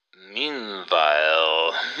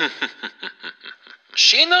Meanwhile,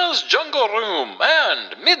 Sheena's Jungle Room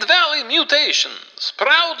and Mid-Valley Mutations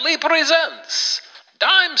proudly presents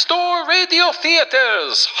Dimestore Radio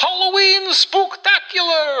Theater's Halloween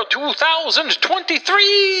Spook-tacular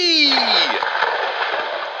 2023!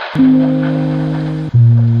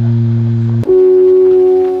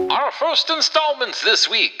 Our first installment this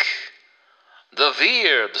week, The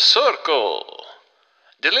Weird Circle,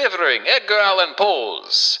 delivering Edgar Allan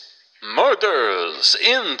Poe's Murders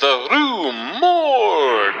in the Rue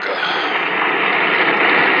Morgue.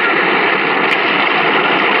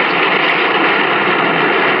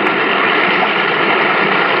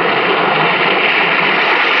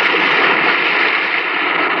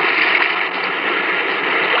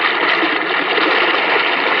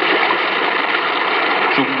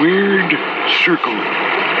 The Weird Circle.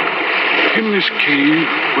 In this cave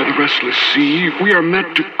by the restless sea, we are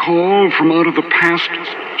met to call from out of the past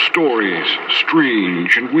stories,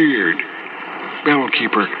 strange and weird.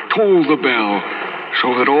 Bellkeeper, toll the bell,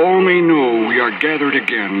 so that all may know we are gathered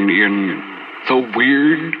again in the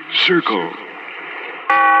Weird Circle.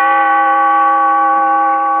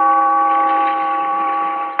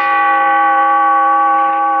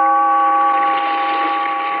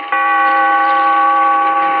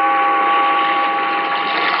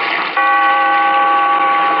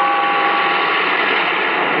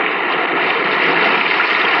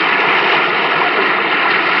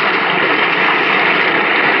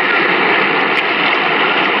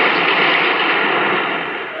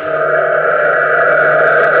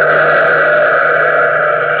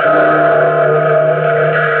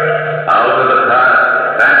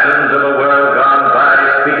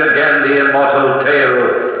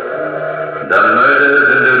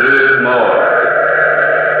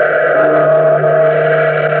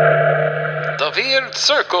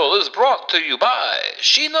 Circle is brought to you by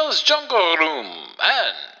Sheena's Jungle Room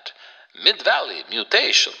and Mid-Valley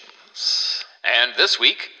Mutations. And this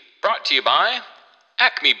week, brought to you by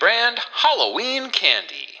Acme brand Halloween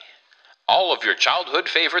Candy. All of your childhood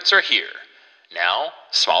favorites are here. Now,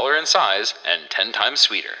 smaller in size and 10 times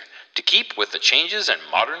sweeter, to keep with the changes in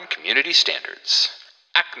modern community standards.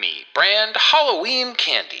 Acme brand Halloween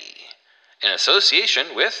Candy, in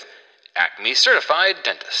association with Acme Certified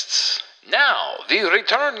Dentists. Now, we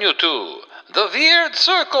return you to The Weird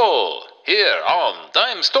Circle, here on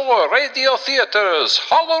Dimestore Radio Theater's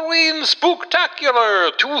Halloween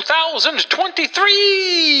Spook-tacular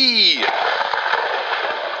 2023!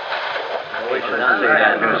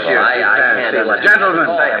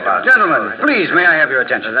 Gentlemen, please, may I have your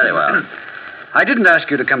attention? Very well. I didn't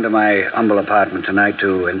ask you to come to my humble apartment tonight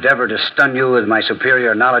to endeavor to stun you with my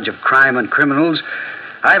superior knowledge of crime and criminals.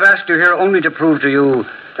 I've asked you here only to prove to you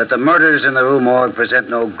that the murders in the Rue Morgue present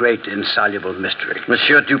no great insoluble mystery.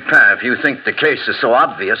 Monsieur Dupin, if you think the case is so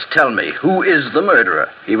obvious, tell me, who is the murderer?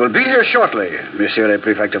 He will be here shortly, Monsieur le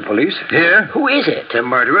Prefect of Police. Here? Who is it? The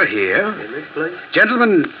murderer here? In this place?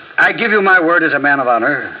 Gentlemen, I give you my word as a man of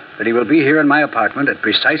honor that he will be here in my apartment at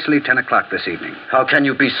precisely 10 o'clock this evening. How can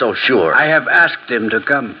you be so sure? I have asked him to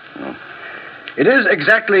come. Oh. It is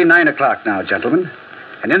exactly 9 o'clock now, gentlemen.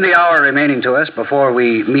 And in the hour remaining to us before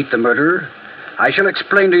we meet the murderer, I shall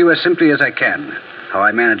explain to you as simply as I can how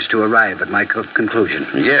I managed to arrive at my conclusion.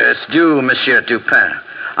 Yes, do, Monsieur Dupin.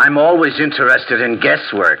 I'm always interested in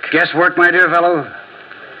guesswork. Guesswork, my dear fellow?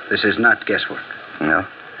 This is not guesswork. No?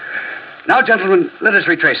 Now, gentlemen, let us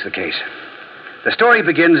retrace the case. The story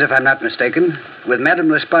begins, if I'm not mistaken, with Madame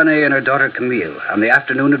L'Espanaye and her daughter Camille on the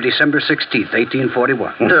afternoon of December 16th,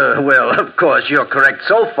 1841. Well, of course, you're correct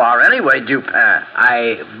so far anyway, Dupin.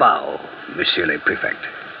 I bow, Monsieur le Prefect.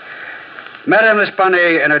 Madame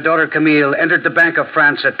L'Espanaye and her daughter Camille entered the Bank of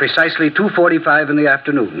France at precisely 2:45 in the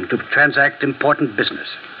afternoon to transact important business.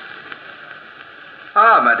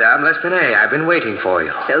 Ah, Madame L'Espanaye, I've been waiting for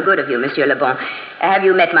you. So good of you, Monsieur Le Bon. Have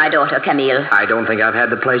you met my daughter, Camille? I don't think I've had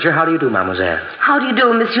the pleasure. How do you do, mademoiselle? How do you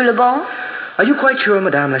do, Monsieur Le Bon? Are you quite sure,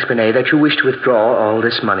 Madame L'Espanaye, that you wish to withdraw all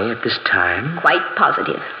this money at this time? Quite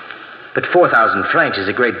positive. But 4,000 francs is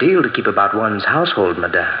a great deal to keep about one's household,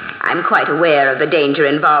 madame. I'm quite aware of the danger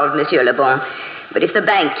involved, Monsieur Le Bon. But if the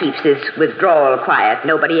bank keeps this withdrawal quiet,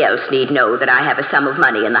 nobody else need know that I have a sum of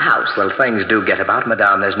money in the house. Well, things do get about,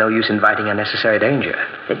 madame. There's no use inviting unnecessary danger.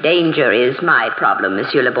 The danger is my problem,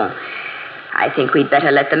 Monsieur Le Bon. I think we'd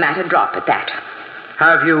better let the matter drop at that.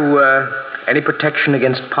 Have you Any protection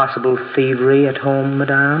against possible thievery at home,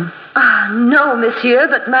 madame? No, monsieur,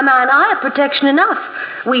 but Mama and I have protection enough.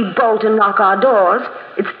 We bolt and lock our doors.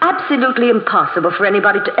 It's absolutely impossible for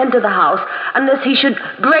anybody to enter the house unless he should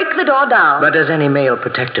break the door down. But does any male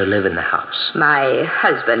protector live in the house? My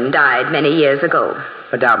husband died many years ago.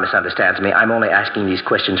 Madame misunderstands me. I'm only asking these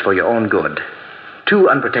questions for your own good. 2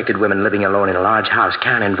 unprotected women living alone in a large house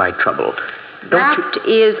can invite trouble. That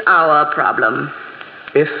is our problem.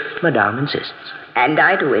 If madame insists. And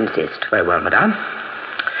I do insist. Very well, madame.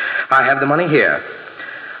 I have the money here.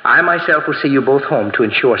 I myself will see you both home to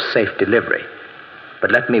ensure safe delivery.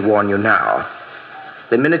 But let me warn you now.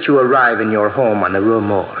 The minute you arrive in your home on the Rue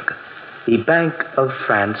Morgue, the Bank of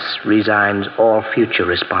France resigns all future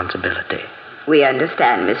responsibility. We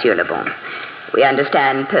understand, Monsieur Le Bon. We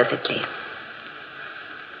understand perfectly.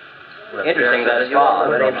 Interesting that as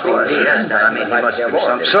well.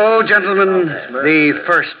 So, gentlemen, the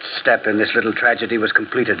first step in this little tragedy was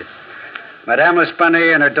completed. Madame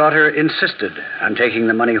L'Espanaye and her daughter insisted on taking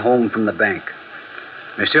the money home from the bank.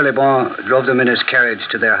 Monsieur Le Bon drove them in his carriage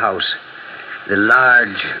to their house, the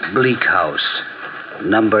large, bleak house,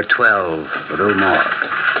 number 12, Rue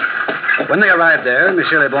Morgue. When they arrived there,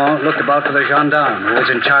 Monsieur Le Bon looked about for the gendarme who was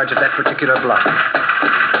in charge of that particular block.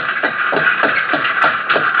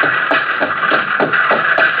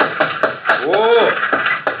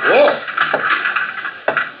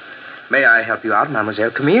 May I help you out,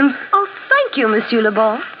 Mademoiselle Camille? Oh, thank you, Monsieur Le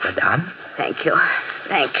Bon. Madame? Thank you.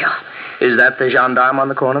 Thank you. Is that the gendarme on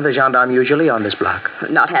the corner, the gendarme usually on this block?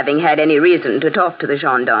 Not having had any reason to talk to the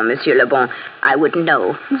gendarme, Monsieur Le Bon, I wouldn't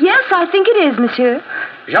know. Yes, I think it is, monsieur.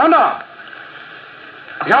 Gendarme!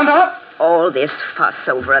 Gendarme! All this fuss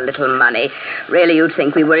over a little money. Really, you'd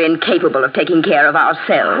think we were incapable of taking care of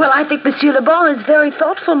ourselves. Well, I think Monsieur Le Bon is very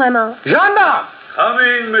thoughtful, Maman. Gendarme!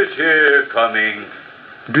 Coming, monsieur, coming.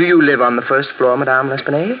 Do you live on the first floor, Madame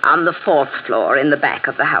L'Espanaye? On the 4th floor, in the back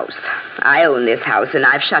of the house. I own this house, and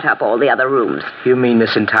I've shut up all the other rooms. You mean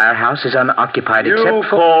this entire house is unoccupied You except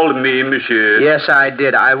for... called me, monsieur. Yes, I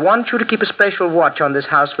did. I want you to keep a special watch on this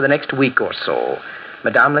house for the next week or so.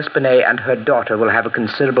 Madame L'Espanaye and her daughter will have a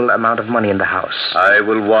considerable amount of money in the house. I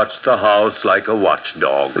will watch the house like a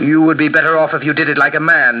watchdog. You would be better off if you did it like a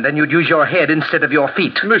man. Then you'd use your head instead of your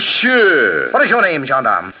feet. Monsieur. What is your name,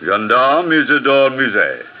 gendarme? Gendarme Isidore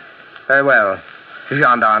Musée. Very well.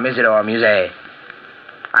 Gendarme Isidore Musée.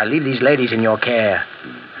 I leave these ladies in your care.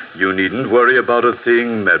 You needn't worry about a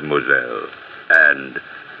thing, mademoiselle. And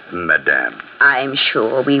madame. I'm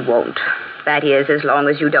sure we won't. That is, as long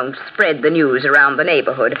as you don't spread the news around the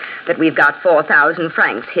neighborhood that we've got 4,000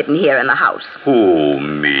 francs hidden here in the house. Who,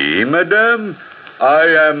 me, madame? I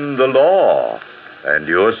am the law, and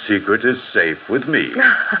your secret is safe with me.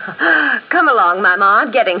 Come along, Maman. I'm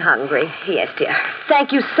getting hungry. Yes, dear.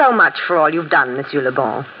 Thank you so much for all you've done, Monsieur Le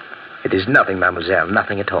Bon. It is nothing, mademoiselle,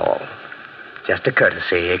 nothing at all. Just a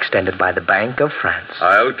courtesy extended by the Bank of France.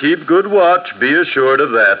 I'll keep good watch, be assured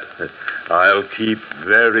of that. I'll keep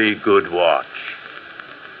very good watch.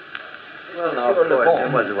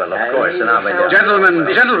 Gentlemen,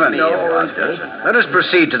 let us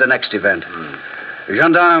proceed to the next event.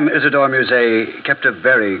 Gendarme Isidore Musée kept a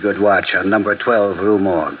very good watch on number 12 Rue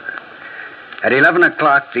Morgue. At 11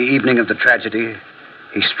 o'clock the evening of the tragedy,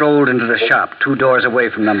 he strolled into the shop 2 doors away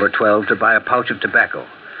from number 12 to buy a pouch of tobacco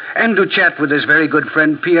and to chat with his very good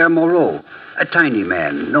friend Pierre Moreau, a tiny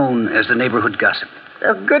man known as the neighborhood gossip.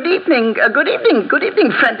 Good evening,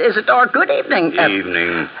 friend Isidore. Good evening.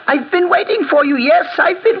 Evening. I've been waiting for you. Yes,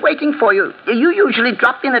 I've been waiting for you. You usually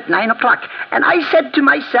drop in at 9 o'clock. And I said to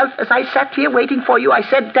myself, as I sat here waiting for you, I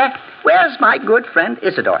said, where's my good friend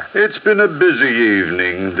Isidore? It's been a busy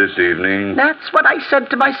evening this evening. That's what I said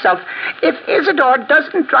to myself. If Isidore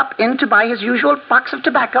doesn't drop in to buy his usual box of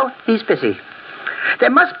tobacco, he's busy.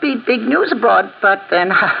 There must be big news abroad, but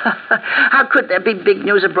then how could there be big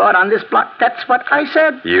news abroad on this block? That's what I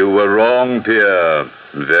said. You were wrong, Pierre.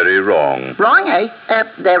 Very wrong. Wrong, eh?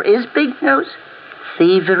 There is big news?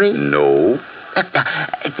 Thievery? No.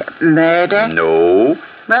 Murder? No.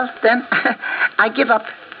 Well, then, I give up.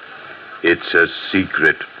 It's a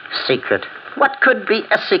secret. Secret? What could be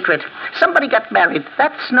a secret? Somebody got married.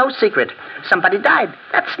 That's no secret. Somebody died.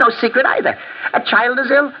 That's no secret either. A child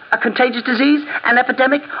is ill, a contagious disease, an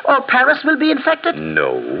epidemic, or Paris will be infected.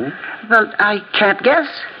 No. Well, I can't guess.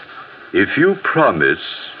 If you promise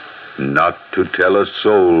not to tell a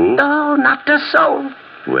soul... Oh, not a soul.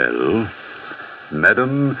 Well,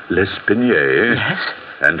 Madame L'Espanaye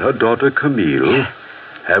and her daughter Camille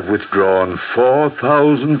have withdrawn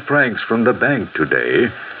 4,000 francs from the bank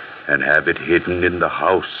today and have it hidden in the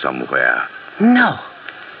house somewhere. No.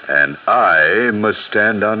 and I must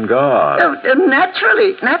stand on guard.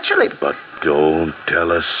 Naturally. But don't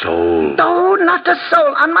tell a soul. No, not a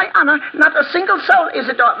soul. On my honor, not a single soul,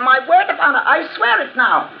 Isidore. My word of honor. I swear it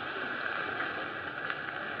now.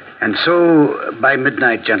 And so, by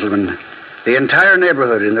midnight, gentlemen, the entire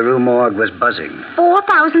neighborhood in the Rue Morgue was buzzing.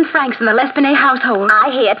 4,000 francs in the L'Espinay household. I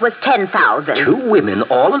hear it was 10,000. 2 women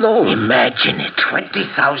all alone. Imagine it,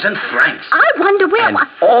 20,000 francs. I wonder where... And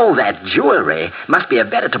all that jewelry must be a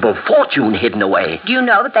veritable fortune hidden away. Do you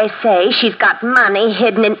know that they say she's got money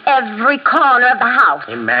hidden in every corner of the house?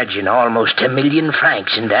 Imagine almost 1 million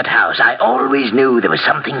francs in that house. I always knew there was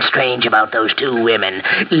something strange about those 2 women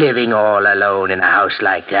living all alone in a house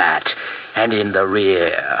like that. And in the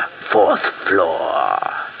rear, 4th floor.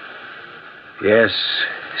 Yes,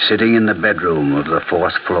 sitting in the bedroom of the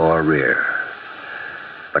 4th floor rear.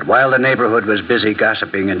 But while the neighborhood was busy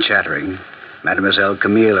gossiping and chattering, Mademoiselle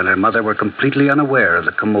Camille and her mother were completely unaware of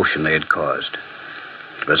the commotion they had caused.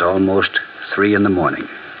 It was almost 3 a.m.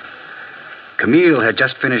 Camille had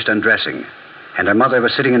just finished undressing, and her mother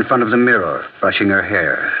was sitting in front of the mirror, brushing her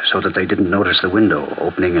hair, so that they didn't notice the window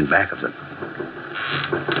opening in back of them.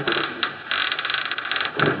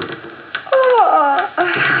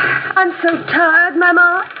 I'm so tired,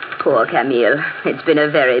 Mama. Poor Camille. It's been a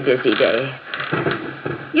very busy day.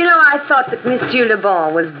 You know, I thought that Monsieur Le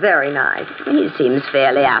Bon was very nice. He seems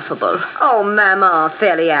fairly affable. Oh, Mama,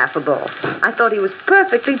 fairly affable. I thought he was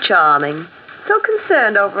perfectly charming. So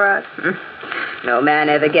concerned over us. No man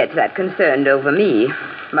ever gets that concerned over me.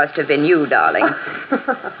 Must have been you, darling.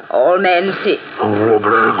 All men see...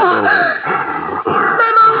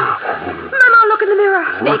 Mama, look in the mirror.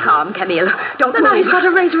 Stay calm, Camille. Don't Mama, move. he's got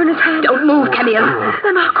a razor in his hand. Don't move, Camille.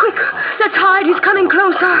 Mama, quick. Let's hide. He's coming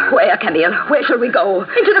closer. Where, Camille? Where shall we go?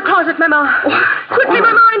 Into the closet, Mama. Quickly,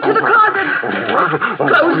 Mama, into the closet.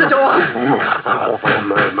 Close the door.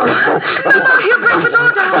 Mama, he'll break the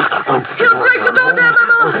door down. He'll break the door down,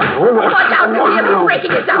 Mama. Watch out, Camille. He's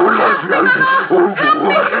breaking it down. Help me, Mama. Help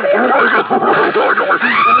me.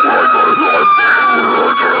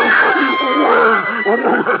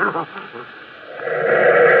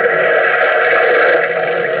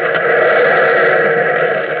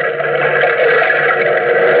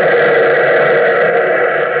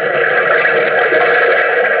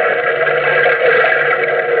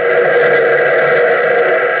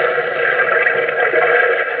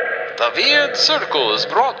 The Weird Circle is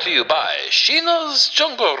brought to you by Sheena's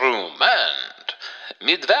Jungle Room and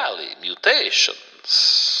Mid-Valley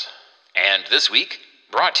Mutations. And this week,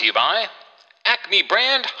 brought to you by Acme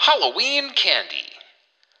brand Halloween candy.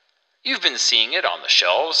 You've been seeing it on the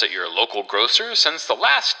shelves at your local grocer since the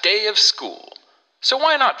last day of school. So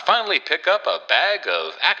why not finally pick up a bag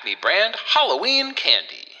of Acme brand Halloween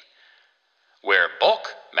candy, where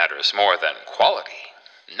bulk matters more than quality.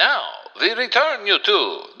 Now, we return you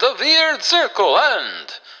to The Weird Circle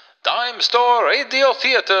and Dimestore Radio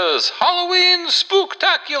Theater's Halloween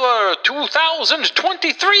Spook-tacular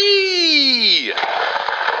 2023!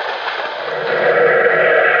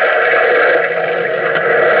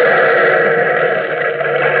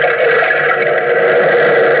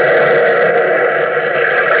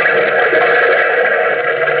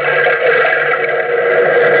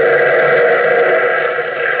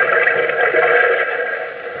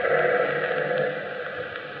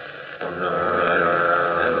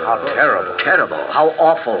 Terrible. How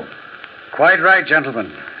awful. Quite right,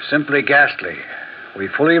 gentlemen. Simply ghastly. We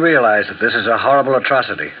fully realize that this is a horrible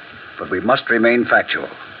atrocity, but we must remain factual.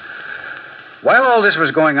 While all this was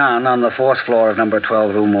going on the 4th floor of number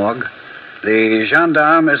 12 Rue Morgue, the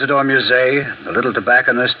gendarme Isidore Musset, the little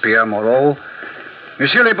tobacconist Pierre Moreau,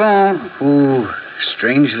 Monsieur Le Bon, who,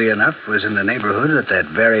 strangely enough, was in the neighborhood at that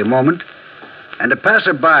very moment, and a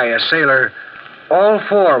passerby, a sailor, all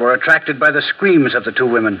 4 were attracted by the screams of the 2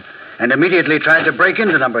 women and immediately tried to break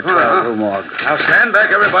into number 12 Rue Morgue. Now stand back,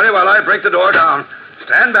 everybody, while I break the door down.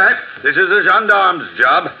 Stand back. This is the gendarme's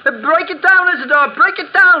job. Break it down, Isidore. Break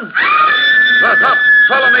it down. Up.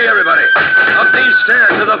 Follow me, everybody. Up these stairs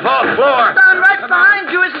to the 4th floor. Down right behind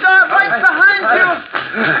you, Isidore. Right behind you.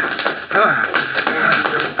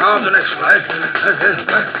 On the next slide.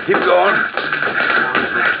 Keep going.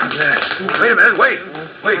 Wait a minute. Wait.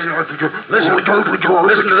 Listen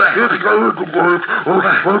to that.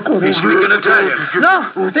 He's speaking Italian.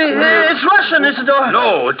 No, it's Russian, Isidore.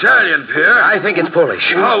 No, Italian, Pierre. I think it's Polish.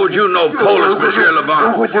 How would you know Polish, Monsieur Le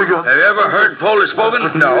Bon? Have you ever heard Polish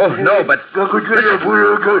spoken? No, but...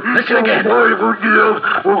 Listen again. I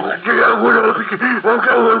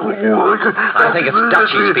think it's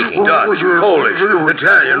Dutch he's speaking. Dutch, Polish,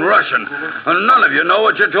 Italian, Russian. And none of you know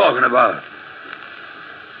what you're talking about.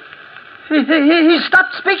 He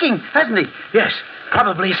stopped speaking, hasn't he? Yes,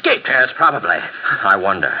 probably escaped. Yes, probably. I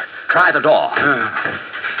wonder. Try the door.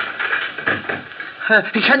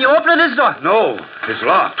 Can you open it, Isidore? No, it's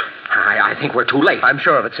locked. I think we're too late. I'm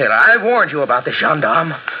sure of it, sailor. I warned you about the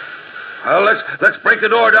gendarme. Well, let's break the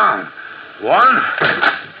door down. 1,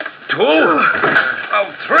 2,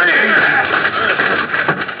 3.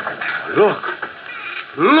 Look.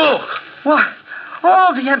 What?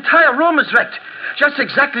 Oh, the entire room is wrecked. Just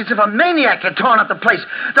exactly as if a maniac had torn up the place.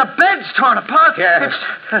 The bed's torn apart. Yes.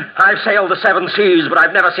 I've sailed the 7 seas, but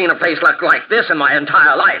I've never seen a place look like this in my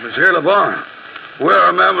entire life. Monsieur Le Bon, where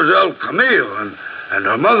are Mademoiselle Camille and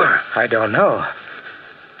her mother? I don't know.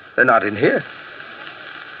 They're not in here.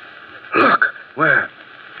 Look. Where?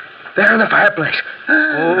 There in the fireplace.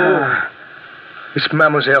 Oh. It's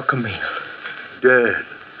Mademoiselle Camille. Dead.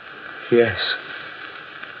 Yes.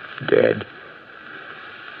 Dead.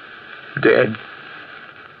 Dead.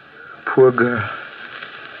 Poor girl.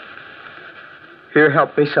 Here,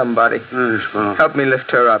 help me, somebody. Yes, well. Help me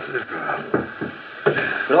lift her up.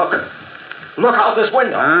 Look out this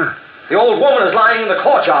window. Huh? The old woman is lying in the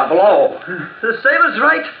courtyard below. The sailor's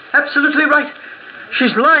right. Absolutely right.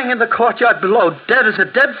 She's lying in the courtyard below, dead as a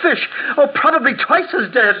dead fish. Oh, probably twice as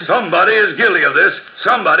dead. Somebody is guilty of this.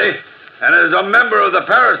 Somebody. And as a member of the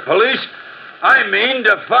Paris police, I mean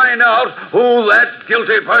to find out who that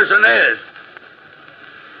guilty person is.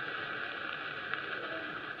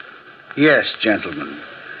 Yes, gentlemen.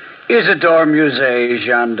 Isidore Musée,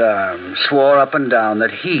 gendarme, swore up and down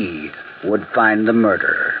that he would find the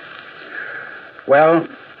murderer. Well,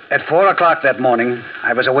 at 4 o'clock that morning,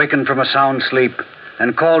 I was awakened from a sound sleep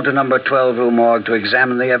and called to number 12 Rue Morgue to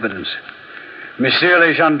examine the evidence. Monsieur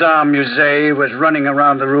le Gendarme Musée was running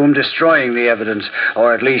around the room destroying the evidence,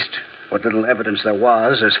 or at least what little evidence there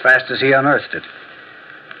was, as fast as he unearthed it.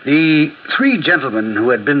 The 3 gentlemen who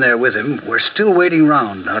had been there with him were still waiting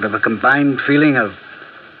round out of a combined feeling of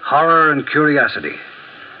horror and curiosity.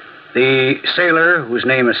 The sailor, whose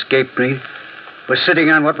name escaped me, was sitting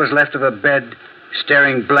on what was left of a bed,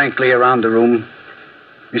 staring blankly around the room.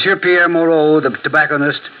 Monsieur Pierre Moreau, the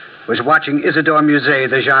tobacconist, was watching Isidore Musée,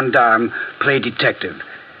 the gendarme, play detective.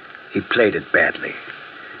 He played it badly.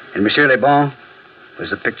 And Monsieur Le Bon was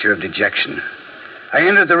the picture of dejection. I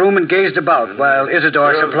entered the room and gazed about while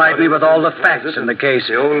Isidore supplied me with all the facts in the case,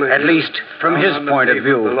 at least from his point of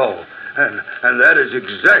view. Below. And that is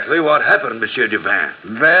exactly what happened, Monsieur Dupin.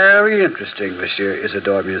 Very interesting, Monsieur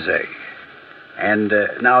Isidore Musée. And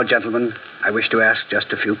now, gentlemen, I wish to ask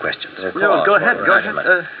just a few questions. Go ahead.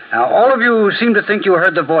 Now, all of you seem to think you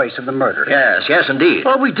heard the voice of the murderer. Yes, indeed.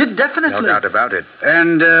 Well, we did definitely. No doubt about it.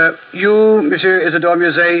 And you, Monsieur Isidore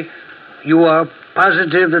Musée, you are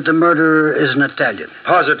positive that the murderer is an Italian?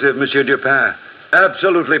 Positive, Monsieur Dupin.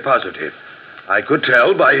 Absolutely positive. I could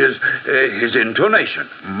tell by his intonation.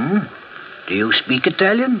 Do you speak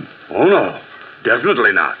Italian? Oh, no.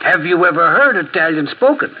 Definitely not. Have you ever heard Italian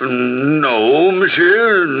spoken? No,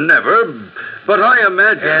 monsieur, never. But I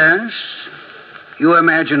imagine... Yes? You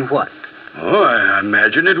imagine what? Oh, I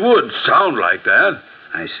imagine it would sound like that.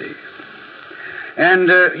 I see. And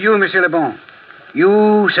you, Monsieur Le Bon,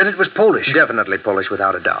 you said it was Polish. Definitely Polish,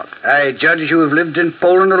 without a doubt. I judge you have lived in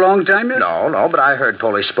Poland a long time yet? No, but I heard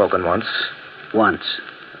Polish spoken once. Once.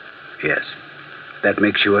 Yes. That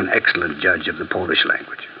makes you an excellent judge of the Polish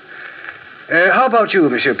language. How about you,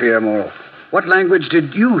 Monsieur Pierre Moreau? What language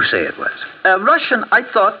did you say it was? Russian, I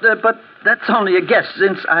thought, but that's only a guess,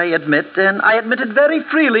 since I admit, and I admit it very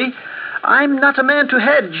freely, I'm not a man to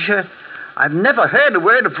hedge. I've never heard a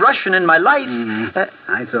word of Russian in my life.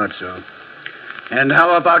 I thought so. And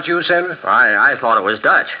how about you, sailor? I thought it was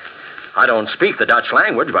Dutch. I don't speak the Dutch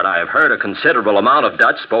language, but I've heard a considerable amount of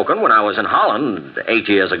Dutch spoken when I was in Holland 8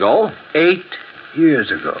 years ago. 8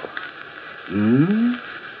 years ago.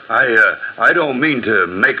 I don't mean to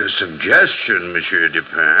make a suggestion, Monsieur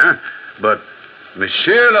Dupin, but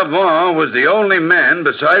Monsieur Le Bon was the only man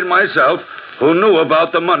beside myself who knew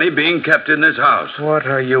about the money being kept in this house. What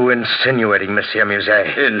are you insinuating, Monsieur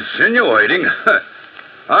Musée? Insinuating?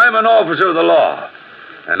 I'm an officer of the law,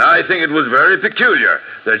 and I think it was very peculiar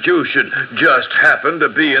that you should just happen to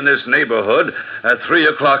be in this neighborhood at 3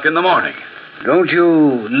 o'clock in the morning. Don't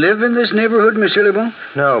you live in this neighborhood, Monsieur Le Bon?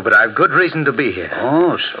 No, but I've good reason to be here.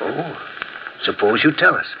 Oh, so? Suppose you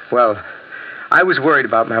tell us. Well, I was worried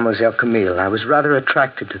about Mademoiselle Camille. I was rather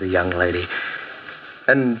attracted to the young lady.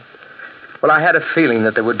 And, well, I had a feeling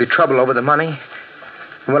that there would be trouble over the money.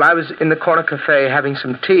 Well, I was in the corner cafe having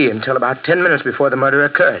some tea until about 10 minutes before the murder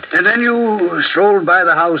occurred. And then you strolled by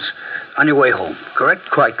the house on your way home, correct?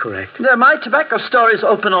 Quite correct. My tobacco store is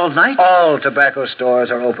open all night. All tobacco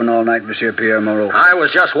stores are open all night, Monsieur Pierre Moreau. I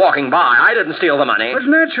was just walking by. I didn't steal the money. But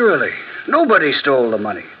naturally, nobody stole the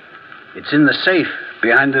money. It's in the safe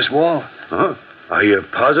behind this wall. Huh? Are you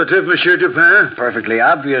positive, Monsieur Dupin? Perfectly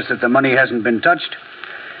obvious that the money hasn't been touched.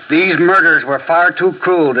 These murders were far too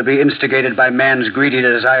cruel to be instigated by man's greedy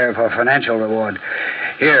desire for financial reward.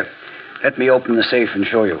 Here, let me open the safe and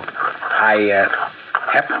show you. I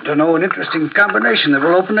happen to know an interesting combination that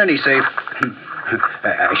will open any safe.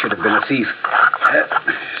 I should have been a thief.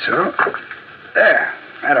 So, there.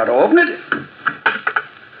 That ought to open it.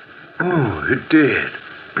 Oh, it did.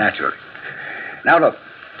 Naturally. Now look.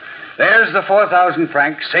 There's the 4,000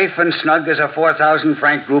 francs, safe and snug as a 4,000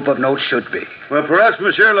 franc group of notes should be. Well, perhaps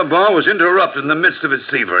Monsieur Lebon was interrupted in the midst of his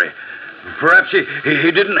thievery. Perhaps he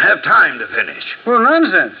didn't have time to finish. Well,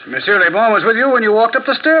 nonsense. Monsieur Lebon was with you when you walked up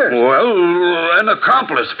the stairs. Well, an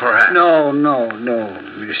accomplice, perhaps. No,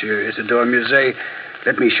 Monsieur Isidore Musée.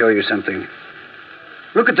 Let me show you something.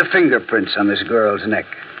 Look at the fingerprints on this girl's neck.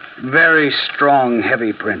 Very strong,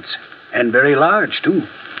 heavy prints. And very large, too.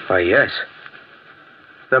 Why, yes.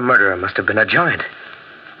 The murderer must have been a giant.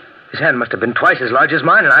 His hand must have been twice as large as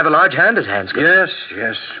mine, and I have a large hand as hands go.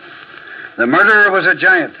 Yes. The murderer was a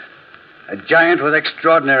giant. A giant with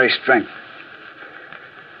extraordinary strength.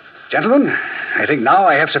 Gentlemen, I think now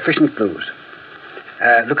I have sufficient clues.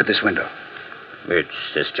 Look at this window.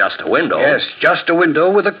 It's just a window. Yes, just a window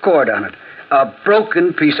with a cord on it. A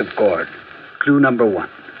broken piece of cord. Clue number 1.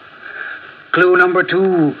 Clue number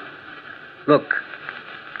 2.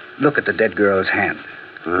 Look at the dead girl's hand.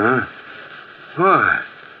 Huh? Why?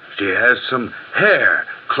 She has some hair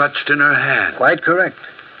clutched in her hand. Quite correct.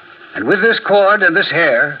 And with this cord and this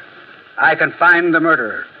hair, I can find the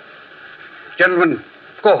murderer. Gentlemen,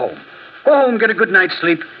 go home. Go home, get a good night's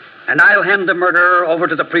sleep, and I'll hand the murderer over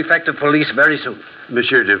to the prefect of police very soon.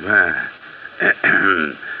 Monsieur Dupin,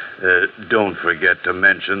 don't forget to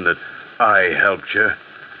mention that I helped you.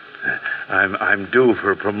 I'm due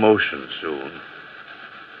for promotion soon.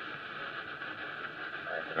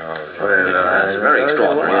 That's very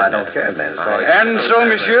extraordinary. I don't care, man. And so,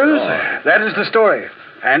 messieurs, that is the story.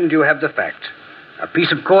 And you have the facts. A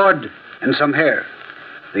piece of cord and some hair.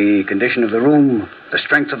 The condition of the room, the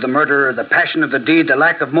strength of the murderer, the passion of the deed, the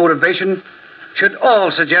lack of motivation should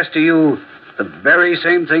all suggest to you the very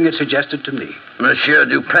same thing it suggested to me. Monsieur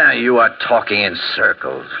Dupin, you are talking in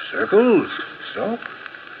circles. Circles? So?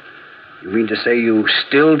 You mean to say you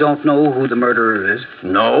still don't know who the murderer is?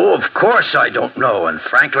 No, of course I don't know. And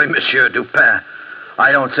frankly, Monsieur Dupin,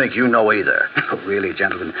 I don't think you know either. Oh, really,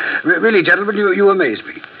 gentlemen. Really, gentlemen, you amaze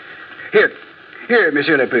me. Here,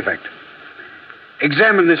 Monsieur le Prefect.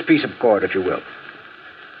 Examine this piece of cord, if you will.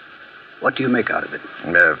 What do you make out of it?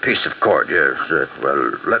 A piece of cord, yes.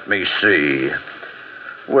 Well, let me see.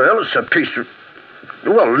 Well, it's a piece of...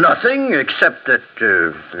 Well, nothing except that,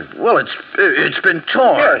 it's been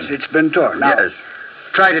torn. Yes, it's been torn. Now, yes.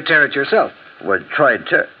 Try to tear it yourself. Well,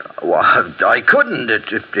 well, I couldn't.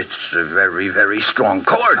 It's a very, very strong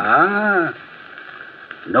cord. Ah.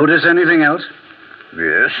 Notice anything else?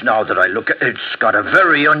 Yes, now that I look at it, it's got a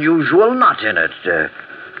very unusual knot in it.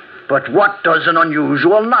 But what does an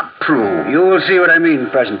unusual knot prove? You will see what I mean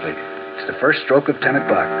presently. It's the first stroke of 10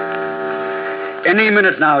 o'clock. Any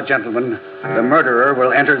minute now, gentlemen, the murderer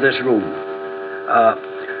will enter this room.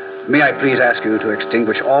 May I please ask you to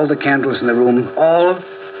extinguish all the candles in the room, all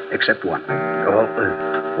except one.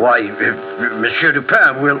 Why, Monsieur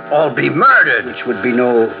Dupin, we'll all be murdered. Which would be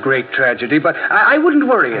no great tragedy, but I wouldn't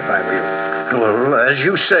worry if I were you. Well, as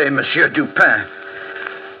you say, Monsieur Dupin.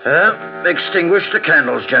 Extinguish the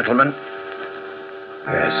candles, gentlemen.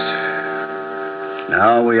 Yes.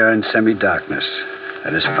 Now we are in semi-darkness.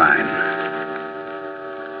 That is fine.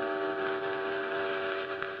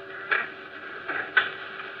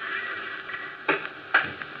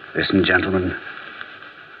 Listen, gentlemen.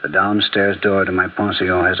 The downstairs door to my pension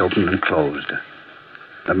has opened and closed.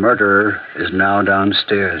 The murderer is now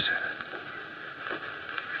downstairs.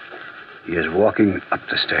 He is walking up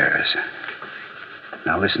the stairs.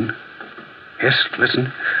 Now listen. Yes,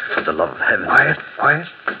 listen. For the love of heaven. Quiet.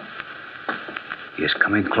 He is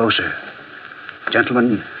coming closer.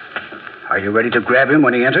 Gentlemen, are you ready to grab him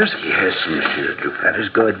when he enters? Yes, Monsieur Dupin. That is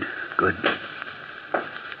good.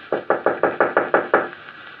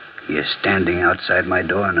 He is standing outside my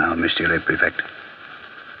door now, Monsieur le Prefect.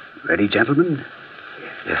 Ready, gentlemen?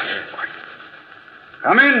 Yes.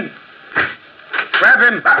 Come in. Grab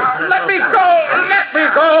him. Let me go! Let me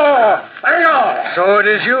go! Let me go! So it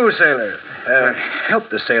is you, sailor. Help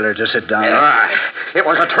the sailor to sit down. It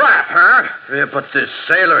was a trap, huh? Yeah, but this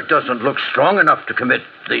sailor doesn't look strong enough to commit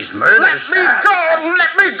these murders. Let me go!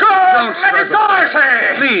 Let me go! Let me go, I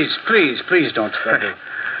say! Please don't struggle.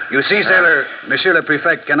 You see, sailor, Monsieur le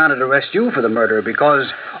Prefect cannot arrest you for the murder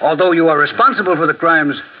because, although you are responsible for the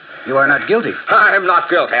crimes, you are not guilty. I'm not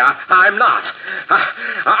guilty. I'm not.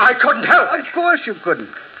 I couldn't help it. Of course you couldn't.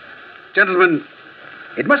 Gentlemen,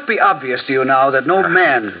 it must be obvious to you now that no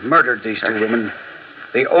man murdered these two women.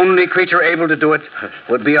 The only creature able to do it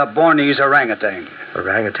would be a Bornese orangutan.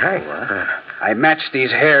 Orangutan? I matched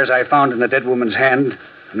these hairs I found in the dead woman's hand,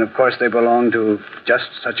 and of course they belong to just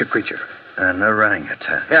such a creature. An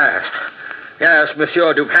orangutan. Yes,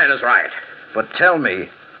 Monsieur Dupin is right. But tell me,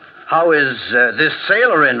 how is this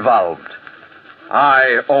sailor involved?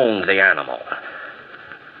 I owned the animal.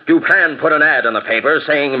 Dupin put an ad in the paper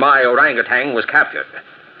saying my orangutan was captured.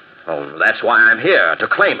 Oh, that's why I'm here, to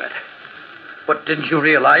claim it. But didn't you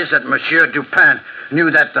realize that Monsieur Dupin knew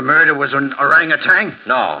that the murder was an orangutan?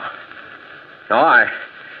 No, I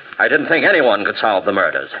didn't think anyone could solve the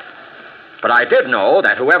murders. But I did know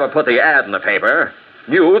that whoever put the ad in the paper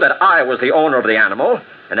knew that I was the owner of the animal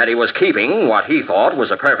and that he was keeping what he thought was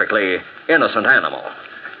a perfectly innocent animal.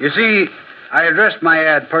 You see, I addressed my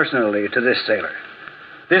ad personally to this sailor.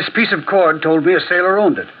 This piece of cord told me a sailor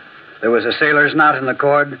owned it. There was a sailor's knot in the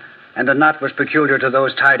cord, and the knot was peculiar to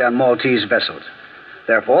those tied on Maltese vessels.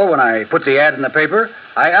 Therefore, when I put the ad in the paper,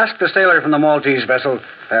 I asked the sailor from the Maltese vessel,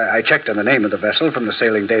 I checked on the name of the vessel from the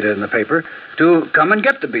sailing data in the paper, to come and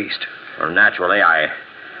get the beast. Well, naturally, I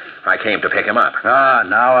came to pick him up.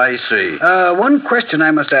 Now I see. One question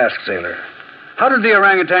I must ask, sailor. How did the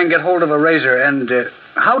orangutan get hold of a razor, and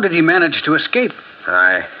how did he manage to escape?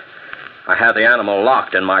 I had the animal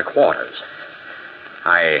locked in my quarters.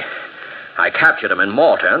 I captured him in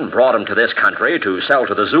Malta and brought him to this country to sell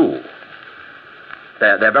to the zoo.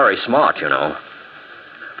 They're very smart, you know.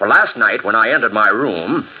 Well, last night when I entered my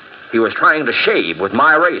room, he was trying to shave with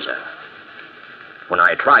my razor. When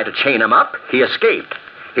I tried to chain him up, he escaped.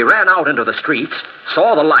 He ran out into the streets,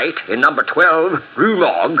 saw the light in number 12, Rue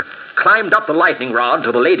Morgue, climbed up the lightning rod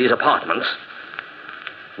to the ladies' apartments.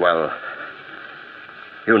 Well,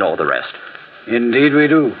 you know the rest. Indeed we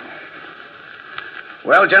do.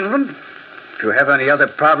 Well, gentlemen, if you have any other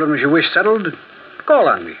problems you wish settled, call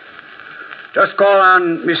on me. Just call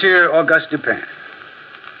on Monsieur Auguste Dupin.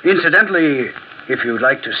 Incidentally, if you'd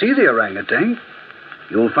like to see the orangutan,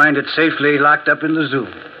 you'll find it safely locked up in the zoo.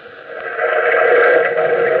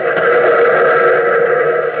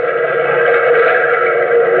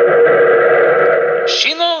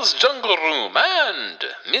 Sheena's Jungle Room and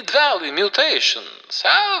Mid-Valley Mutations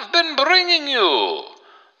have been bringing you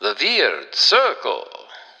The Weird Circle.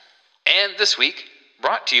 And this week,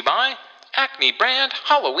 brought to you by Acme brand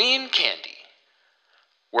Halloween candy.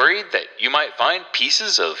 Worried that you might find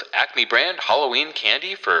pieces of Acme brand Halloween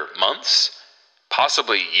candy for months,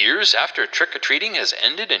 possibly years after trick-or-treating has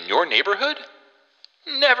ended in your neighborhood?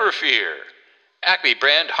 Never fear. Acme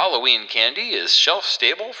brand Halloween candy is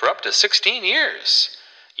shelf-stable for up to 16 years.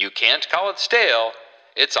 You can't call it stale.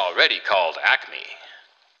 It's already called Acme.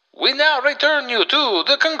 We now return you to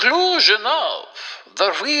the conclusion of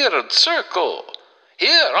The Weird Circle,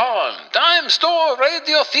 here on Dimestore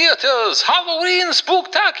Radio Theater's Halloween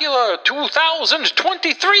Spook-tacular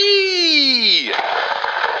 2023!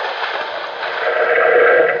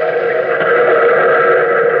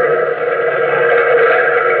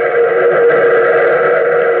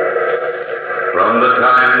 From the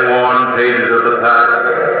time-worn pages of the past,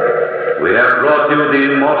 we have brought you the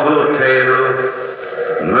immortal tale,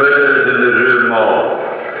 Murders in the Rue Morgue.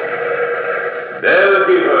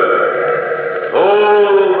 Bellkeeper,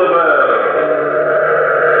 toll the bell.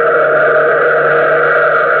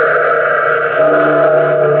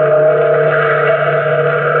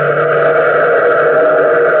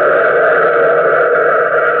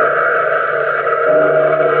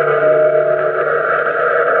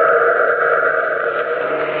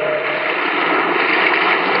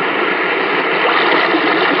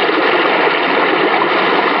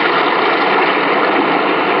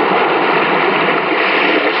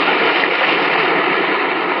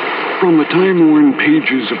 From the time-worn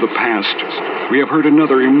pages of the past, we have heard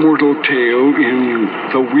another immortal tale in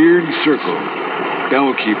The Weird Circle.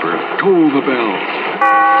 Bellkeeper, toll the bell.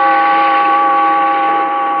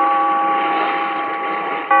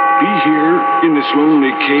 Be here in this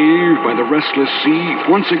lonely cave by the restless sea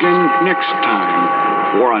once again next time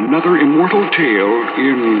for another immortal tale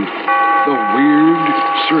in The Weird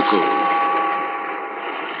Circle.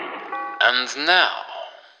 And now,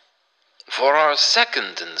 for our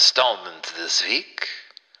second installment this week,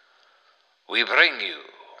 we bring you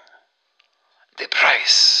The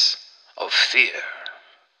Price of Fear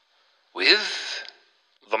with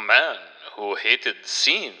the man who hated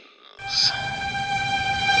scenes.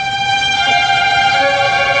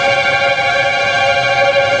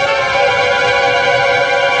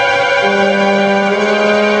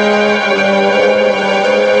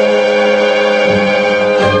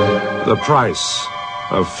 The Price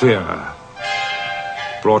of Fear,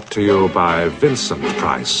 brought to you by Vincent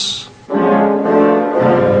Price.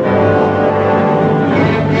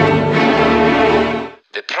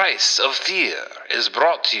 The Price of Fear is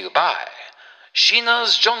brought to you by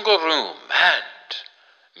Sheena's Jungle Room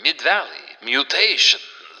and Mid-Valley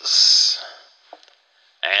Mutations.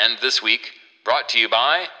 And this week, brought to you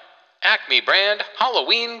by Acme brand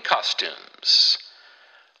Halloween costumes.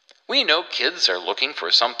 We know kids are looking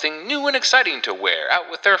for something new and exciting to wear out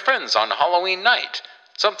with their friends on Halloween night,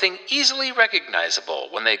 something easily recognizable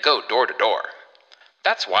when they go door to door.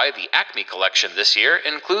 That's why the Acme collection this year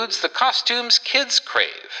includes the costumes kids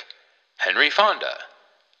crave: Henry Fonda,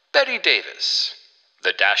 Betty Davis,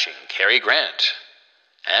 the dashing Cary Grant,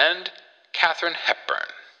 and Katharine Hepburn.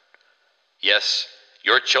 Yes,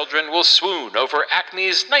 your children will swoon over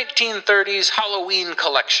Acme's 1930s Halloween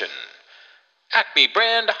collection. Acme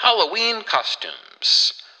brand Halloween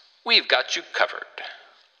costumes. We've got you covered.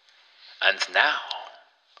 And now,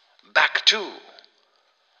 back to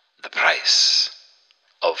The Price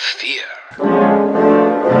of Fear.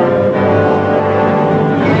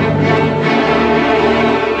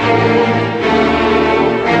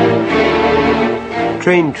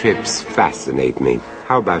 Train trips fascinate me.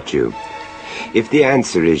 How about you? If the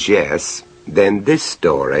answer is yes, then this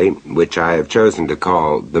story, which I have chosen to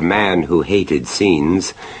call The Man Who Hated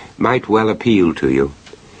Scenes, might well appeal to you.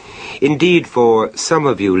 Indeed, for some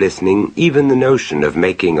of you listening, even the notion of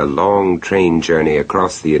making a long train journey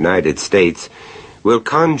across the United States will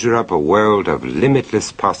conjure up a world of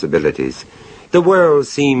limitless possibilities. The world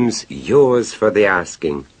seems yours for the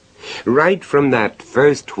asking. Right from that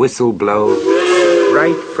first whistle blow,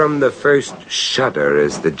 right from the first shudder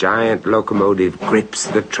as the giant locomotive grips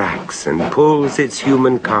the tracks and pulls its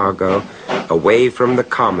human cargo away from the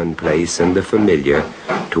commonplace and the familiar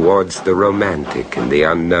towards the romantic and the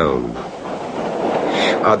unknown.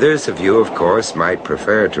 Others of you, of course, might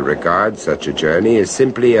prefer to regard such a journey as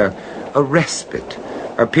simply a respite,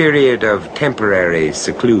 a period of temporary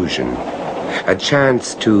seclusion, a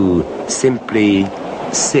chance to simply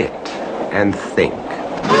sit and think.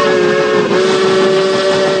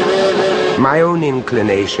 My own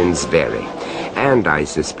inclinations vary, and I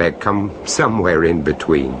suspect come somewhere in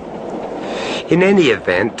between. In any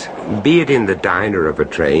event, be it in the diner of a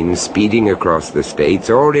train speeding across the states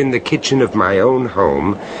or in the kitchen of my own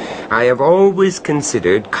home, I have always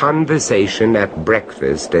considered conversation at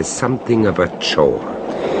breakfast as something of a chore.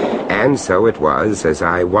 And so it was, as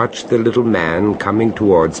I watched the little man coming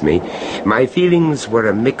towards me, my feelings were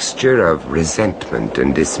a mixture of resentment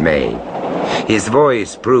and dismay. His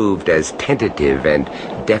voice proved as tentative and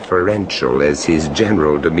deferential as his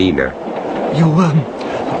general demeanor.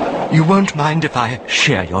 You won't mind if I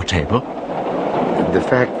share your table? The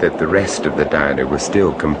fact that the rest of the diner was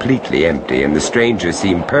still completely empty and the stranger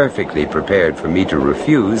seemed perfectly prepared for me to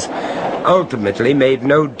refuse ultimately made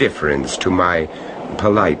no difference to my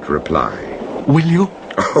polite reply. Will you?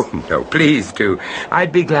 Oh, no, please do.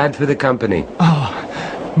 I'd be glad for the company.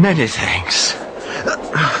 Oh, many thanks.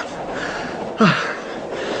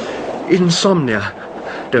 Insomnia.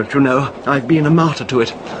 Don't you know, I've been a martyr to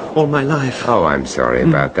it all my life. Oh, I'm sorry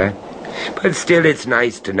about that. But still, it's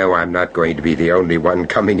nice to know I'm not going to be the only one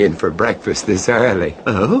coming in for breakfast this early.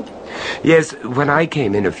 Oh? Yes, when I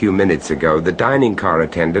came in a few minutes ago, the dining car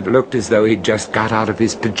attendant looked as though he'd just got out of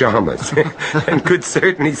his pajamas and could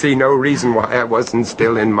certainly see no reason why I wasn't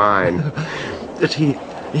still in mine. That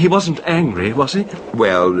he wasn't angry, was he?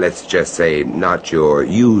 Well, let's just say not your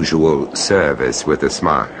usual service with a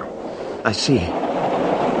smile. I see.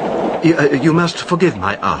 You must forgive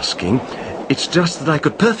my asking. It's just that I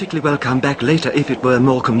could perfectly well come back later if it were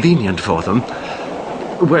more convenient for them.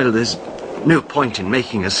 Well, there's no point in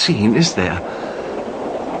making a scene, is there?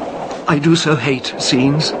 I do so hate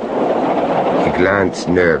scenes. He glanced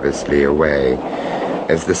nervously away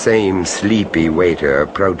as the same sleepy waiter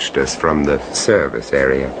approached us from the service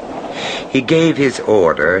area. He gave his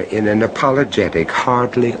order in an apologetic,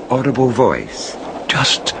 hardly audible voice.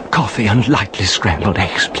 Just coffee and lightly scrambled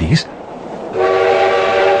eggs, please.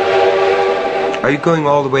 Are you going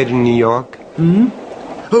all the way to New York?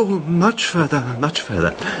 Oh, much further, much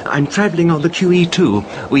further. I'm travelling on the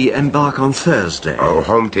QE2. We embark on Thursday. Oh,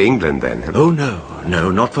 home to England, then? Oh,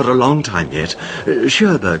 no, not for a long time yet.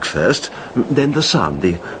 Cherbourg first, then the Sun,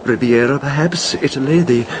 the Riviera, perhaps, Italy,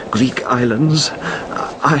 the Greek islands.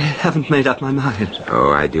 I haven't made up my mind.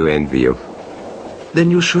 Oh, I do envy you.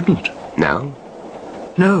 Then you shouldn't. No?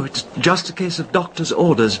 No, it's just a case of doctor's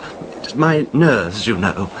orders. It's my nerves, you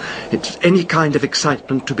know. It's any kind of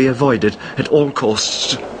excitement to be avoided at all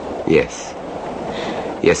costs. Yes.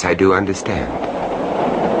 Yes, I do understand.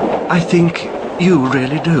 I think you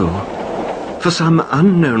really do. For some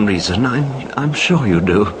unknown reason, I'm sure you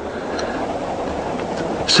do.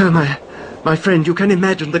 So, my friend, you can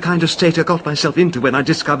imagine the kind of state I got myself into when I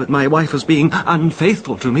discovered my wife was being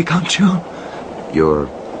unfaithful to me, can't you? Your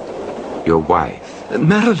wife?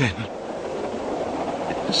 Marilyn.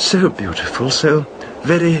 So beautiful, so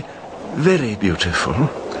very, very beautiful.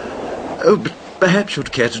 Oh, but perhaps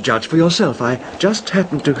you'd care to judge for yourself. I just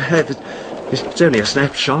happen to have it. It's only a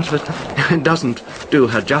snapshot, but it doesn't do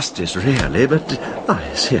her justice, really. But,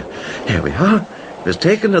 yes, here we are. It was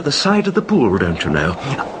taken at the side of the pool, don't you know?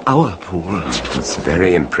 Our pool. It's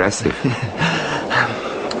very impressive.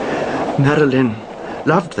 Marilyn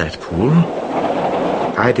loved that pool.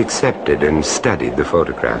 I'd accepted and studied the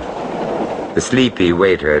photograph. The sleepy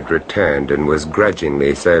waiter had returned and was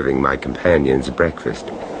grudgingly serving my companions breakfast.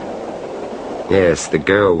 Yes, the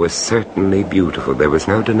girl was certainly beautiful. There was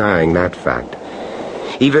no denying that fact.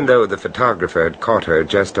 Even though the photographer had caught her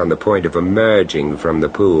just on the point of emerging from the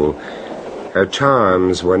pool, her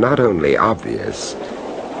charms were not only obvious,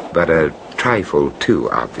 but a trifle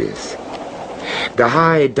too obvious. The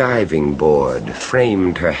high diving board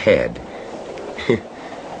framed her head.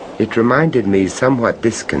 It reminded me somewhat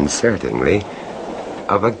disconcertingly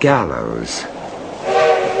of a gallows.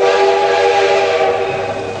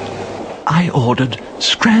 I ordered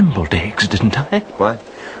scrambled eggs, didn't I? What?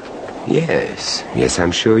 Yes,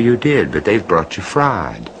 I'm sure you did, but they've brought you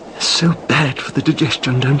fried. So bad for the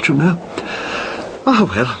digestion, don't you know?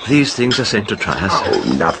 Oh, well, these things are sent to try us.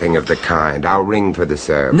 Oh, nothing of the kind. I'll ring for the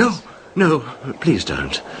service. No, please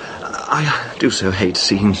don't. I do so hate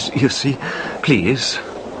scenes, you see. Please.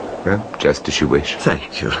 Well, just as you wish.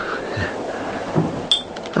 Thank you.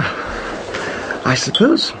 I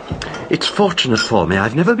suppose it's fortunate for me.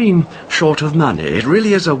 I've never been short of money. It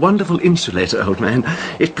really is a wonderful insulator, old man.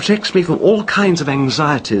 It protects me from all kinds of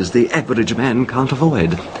anxieties the average man can't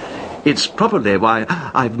avoid. It's probably why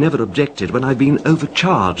I've never objected when I've been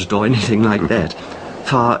overcharged or anything like that.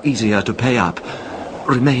 Far easier to pay up.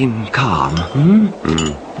 Remain calm.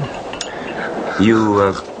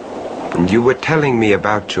 You were telling me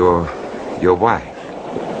about your wife.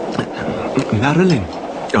 Marilyn.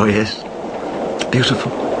 Oh, yes.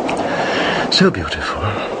 Beautiful. So beautiful.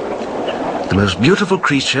 The most beautiful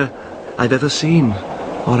creature I've ever seen,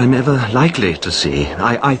 or I'm ever likely to see.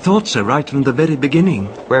 I thought so right from the very beginning.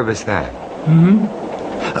 Where was that?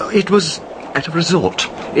 It was at a resort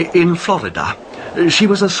in Florida. She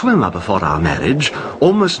was a swimmer before our marriage,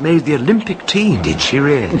 almost made the Olympic team. Did she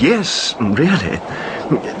really? Yes, really.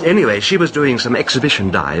 Anyway, she was doing some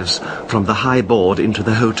exhibition dives from the high board into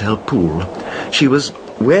the hotel pool. She was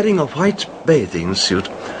wearing a white bathing suit.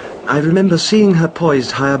 I remember seeing her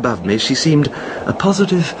poised high above me. She seemed a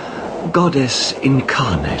positive goddess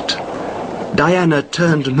incarnate. Diana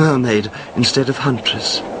turned mermaid instead of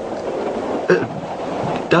huntress.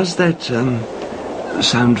 Does that,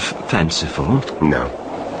 sound fanciful? No,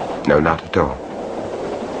 not at all.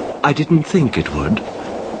 I didn't think it would.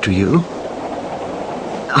 Do you?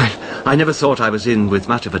 I never thought I was in with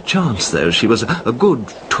much of a chance, though. She was a good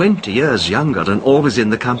 20 years younger and always in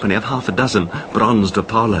the company of half a dozen bronzed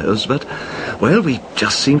Apollos. But, well, we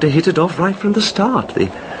just seemed to hit it off right from the start. The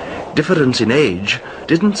difference in age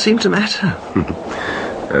didn't seem to matter.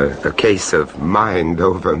 A case of mind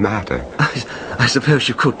over matter. I suppose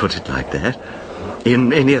you could put it like that.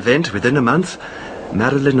 In any event, within a month,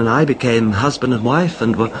 Marilyn and I became husband and wife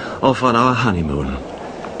and were off on our honeymoon.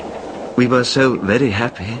 We were so very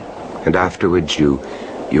happy. And afterwards you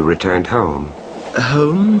returned home?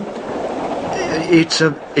 Home? It's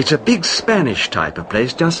a big Spanish type of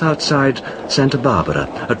place just outside Santa Barbara.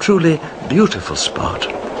 A truly beautiful spot.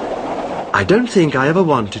 I don't think I ever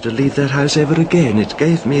wanted to leave that house ever again. It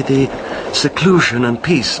gave me the seclusion and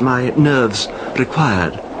peace my nerves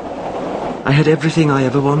required. I had everything I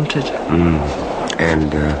ever wanted.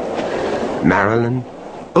 And, Marilyn?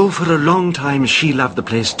 Oh, for a long time she loved the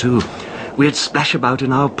place too. We'd splash about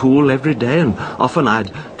in our pool every day, and often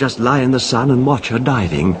I'd just lie in the sun and watch her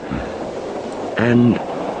diving. And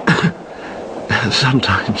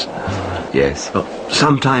sometimes Yes. Well,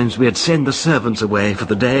 sometimes we'd send the servants away for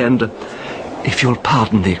the day and, if you'll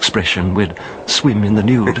pardon the expression, we'd swim in the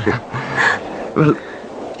nude. Well,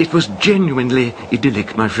 it was genuinely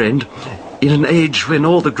idyllic, my friend. In an age when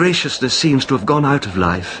all the graciousness seems to have gone out of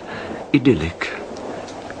life. Idyllic.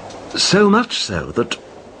 So much so that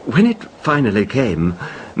when it finally came,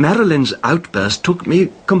 Marilyn's outburst took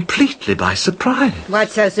me completely by surprise.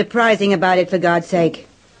 What's so surprising about it, for God's sake?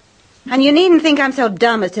 And you needn't think I'm so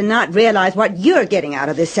dumb as to not realize what you're getting out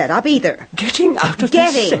of this setup, either. Getting out of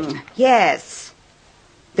this setup? Getting, yes.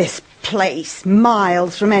 This place,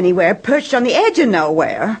 miles from anywhere, perched on the edge of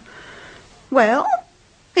nowhere. Well,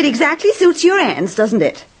 it exactly suits your ends, doesn't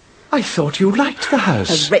it? I thought you liked the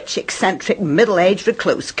house. A rich, eccentric, middle-aged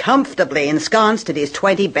recluse, comfortably ensconced in his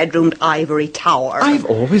 20-bedroomed ivory tower. I've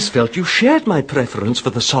always felt you shared my preference for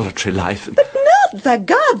the solitary life. But not the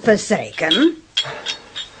godforsaken.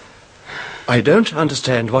 I don't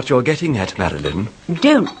understand what you're getting at, Marilyn.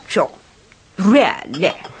 Don't you?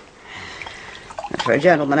 Really? For a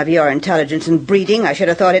gentleman of your intelligence and breeding, I should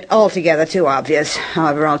have thought it altogether too obvious.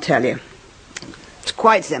 However, I'll tell you. It's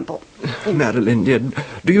quite simple. Marilyn, dear,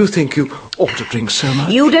 do you think you ought to drink so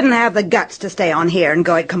much? You didn't have the guts to stay on here and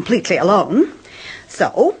go it completely alone.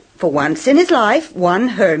 So, for once in his life, one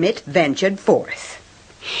hermit ventured forth.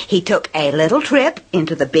 He took a little trip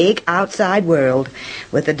into the big outside world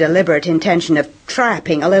with the deliberate intention of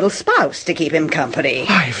trapping a little spouse to keep him company.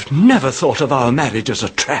 I've never thought of our marriage as a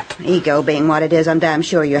trap. Ego being what it is, I'm damn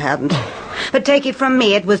sure you haven't. But take it from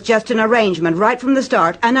me, it was just an arrangement right from the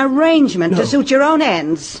start. An arrangement to suit your own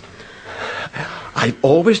ends. I've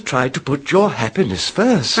always tried to put your happiness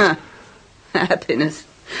first. Huh. Happiness.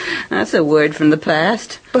 That's a word from the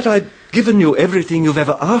past. But I've given you everything you've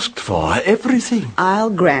ever asked for. Everything. I'll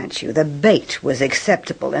grant you the bait was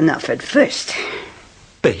acceptable enough at first.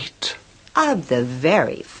 Bait? Of the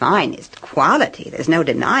very finest quality, there's no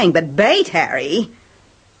denying, but bait, Harry.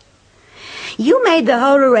 You made the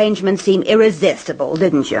whole arrangement seem irresistible,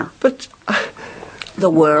 didn't you? But the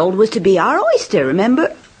world was to be our oyster,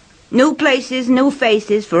 remember? New places, new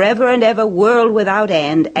faces, forever and ever, world without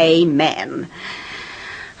end. Amen.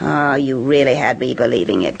 Oh, you really had me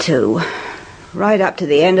believing it, too. Right up to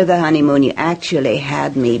the end of the honeymoon, you actually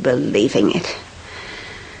had me believing it.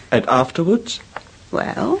 And afterwards?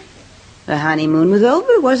 Well, the honeymoon was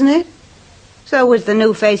over, wasn't it? So was the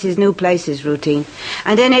new faces, new places routine.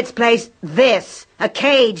 And in its place, this. A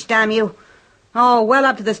cage, damn you. Oh, well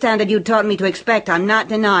up to the standard you taught me to expect, I'm not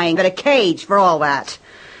denying, but a cage for all that.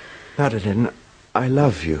 Marilyn, I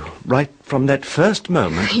love you, right from that first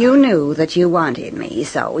moment. You knew that you wanted me,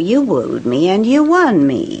 so you wooed me and you won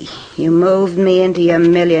me. You moved me into your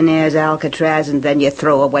millionaire's Alcatraz and then you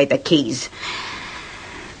throw away the keys.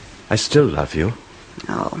 I still love you.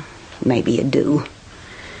 Oh, maybe you do.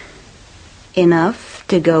 Enough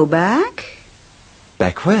to go back?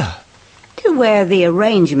 Back where? To where the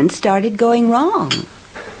arrangement started going wrong.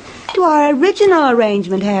 To our original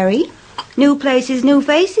arrangement, Harry. New places, new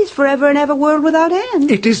faces, forever and ever, world without end.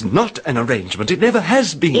 It is not an arrangement. It never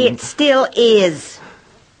has been. It still is.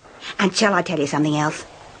 And shall I tell you something else?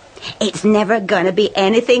 It's never going to be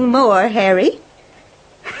anything more, Harry.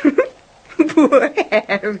 Poor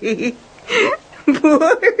Harry.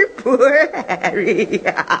 Poor Harry.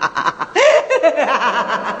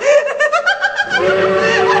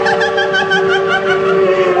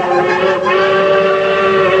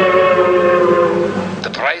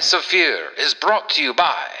 The Price of Fear is brought to you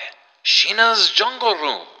by Sheena's Jungle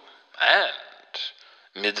Room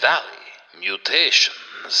and Mid-Valley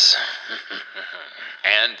Mutations.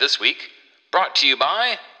 And this week, brought to you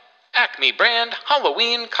by Acme brand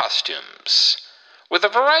Halloween costumes. With a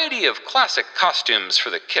variety of classic costumes for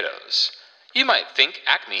the kiddos, you might think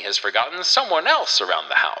Acme has forgotten someone else around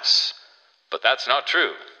the house. But that's not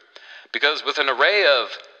true, because with an array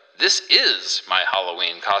of "This is my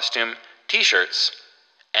Halloween costume" t-shirts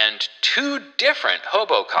and 2 different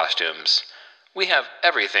hobo costumes, we have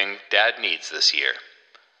everything Dad needs this year.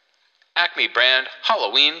 Acme brand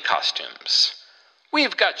Halloween costumes.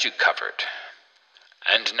 We've got you covered.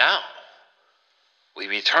 And now, we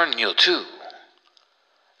return you to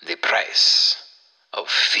The Price of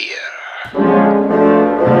Fear.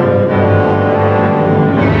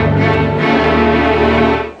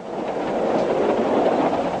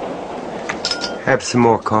 Have some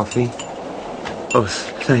more coffee? Oh,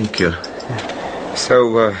 thank you.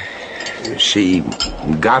 So, she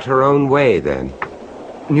got her own way, then?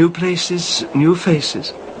 New places, new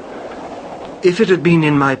faces. If it had been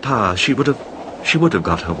in my power, she would have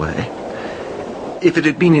got her way. If it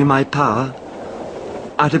had been in my power,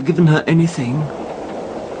 I'd have given her anything.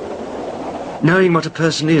 Knowing what a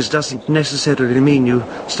person is doesn't necessarily mean you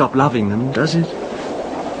stop loving them, does it?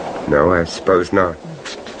 No, I suppose not.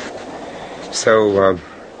 So,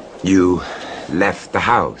 you left the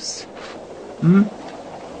house? Hmm?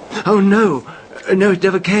 Oh, no. No, it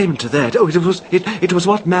never came to that. Oh, it was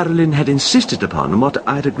what Marilyn had insisted upon and what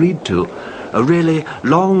I'd agreed to. A really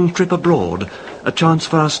long trip abroad. A chance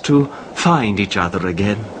for us to find each other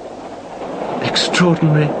again.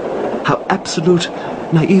 Extraordinary how absolute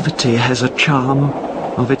naivety has a charm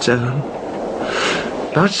of its own.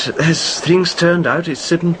 But as things turned out, it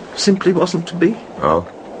simply wasn't to be. Oh?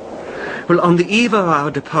 Well, on the eve of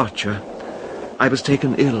our departure, I was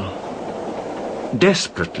taken ill.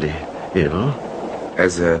 Desperately ill.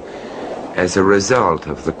 As a result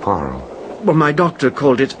of the quarrel? Well, my doctor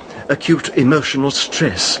called it acute emotional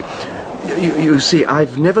stress. You see,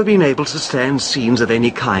 I've never been able to stand scenes of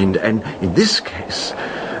any kind, and in this case,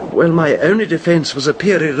 well, my only defense was a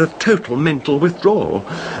period of total mental withdrawal.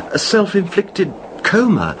 A self-inflicted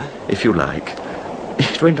coma, if you like.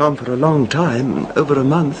 It went on for a long time, over a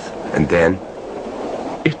month. And then?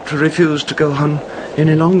 It refused to go on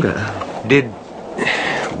any longer. Did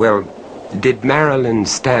Marilyn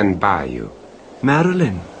stand by you?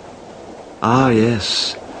 Marilyn? Ah,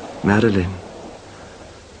 yes, Marilyn.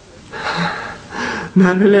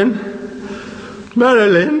 Marilyn?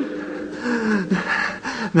 Marilyn?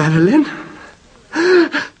 Marilyn?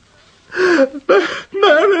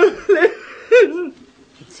 Marilyn!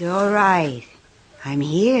 It's all right. I'm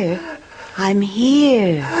here. I'm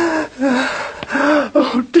here.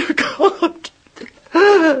 Oh, dear God.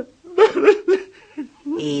 Marilyn.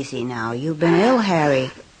 Easy now. You've been ill,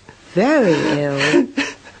 Harry. Very ill.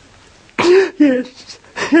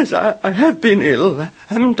 Yes, I have been ill,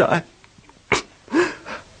 haven't I?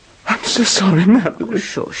 I'm so sorry, Madeline.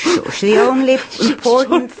 Shush. The only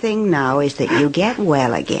important thing now is that you get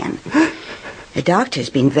well again. The doctor's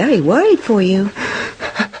been very worried for you.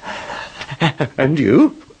 And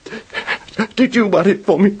you? Did you worry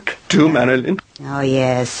for me too, Marilyn? Oh,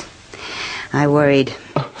 yes. I worried.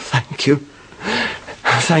 Oh, thank you.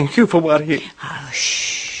 Thank you for worrying. Oh,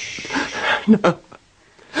 shh. No,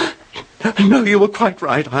 you were quite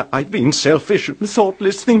right. I'd been selfish and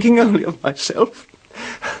thoughtless, thinking only of myself.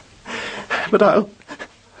 But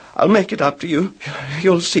I'll make it up to you.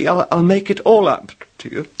 You'll see, I'll make it all up to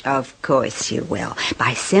you. Of course you will.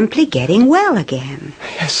 By simply getting well again.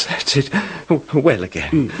 Yes, that's it. Well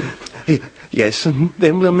again. Yes, and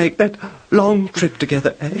then we'll make that long trip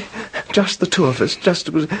together, eh? Just the two of us, just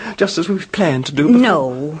as we've planned to do before.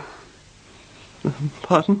 No.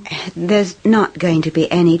 Pardon? There's not going to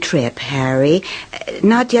be any trip, Harry.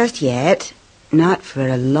 Not just yet. Not for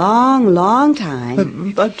a long, long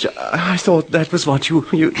time. But I thought that was what you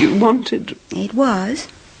wanted. It was.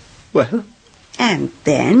 Well? And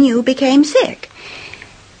then you became sick.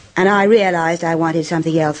 And I realized I wanted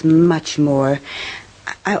something else much more.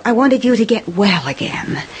 I wanted you to get well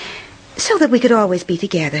again. So that we could always be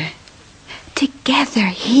together. Together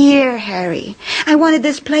here, Harry. I wanted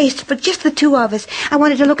this place for just the two of us. I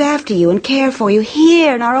wanted to look after you and care for you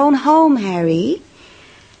here in our own home, Harry.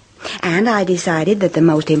 And I decided that the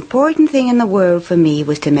most important thing in the world for me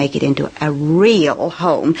was to make it into a real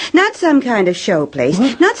home. Not some kind of show place.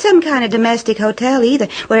 What? Not some kind of domestic hotel either,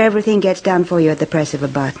 where everything gets done for you at the press of a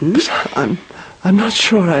button. I'm not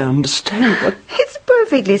sure I understand what... It's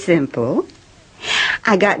perfectly simple.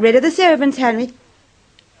 I got rid of the servants, Henry.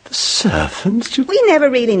 The servants? We never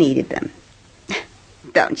really needed them.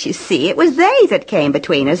 Don't you see? It was they that came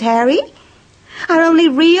between us, Harry. Our only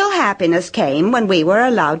real happiness came when we were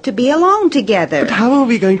allowed to be alone together. But how are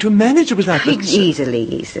we going to manage without that?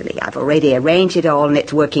 Easily. I've already arranged it all, and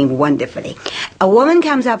it's working wonderfully. A woman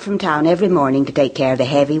comes up from town every morning to take care of the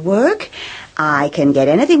heavy work. I can get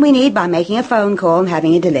anything we need by making a phone call and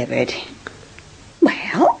having it delivered.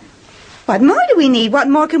 Well, what more do we need? What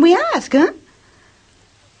more can we ask, huh?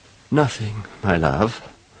 Nothing, my love.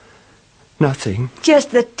 Nothing.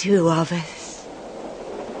 Just the two of us.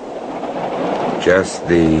 Just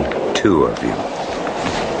the two of you.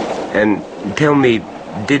 And tell me,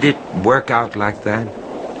 did it work out like that?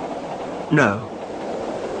 No.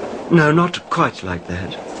 No, not quite like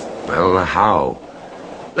that. Well, how?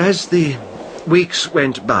 As the weeks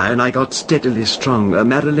went by and I got steadily stronger,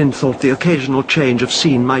 Marilyn thought the occasional change of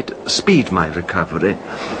scene might speed my recovery.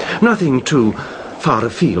 Nothing too far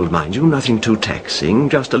afield, mind you, nothing too taxing,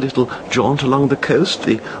 just a little jaunt along the coast,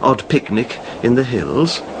 the odd picnic in the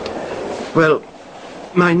hills. Well,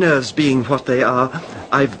 my nerves being what they are,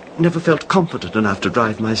 I've never felt confident enough to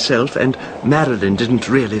drive myself, and Marilyn didn't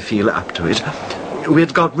really feel up to it. We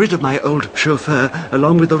had got rid of my old chauffeur,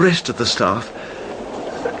 along with the rest of the staff.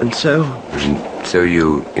 And so... So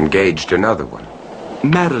you engaged another one?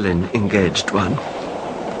 Marilyn engaged one.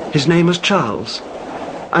 His name was Charles.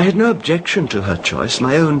 I had no objection to her choice.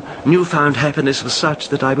 My own newfound happiness was such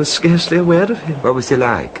that I was scarcely aware of him. What was he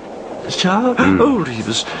like? Charles? Oh, he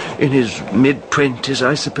was in his mid-20s,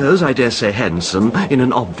 I suppose. I dare say handsome, in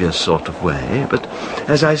an obvious sort of way. But,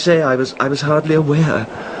 as I say, I was hardly aware.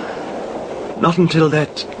 Not until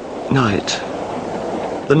that night.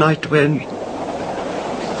 The night when...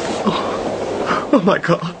 Oh, my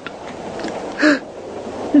God.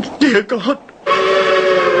 Dear God.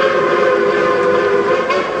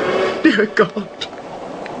 Dear God.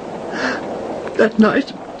 That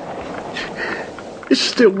night is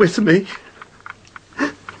still with me.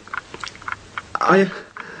 I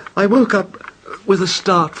woke up with a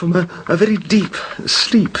start from a very deep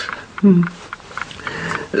sleep.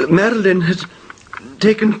 Marilyn had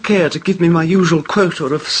taken care to give me my usual quota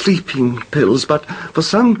of sleeping pills, but for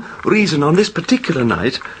some reason on this particular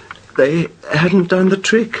night, they hadn't done the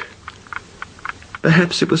trick.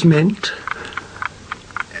 Perhaps it was meant.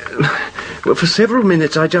 Well, for several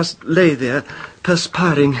minutes I just lay there,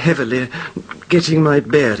 perspiring heavily, getting my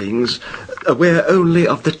bearings, aware only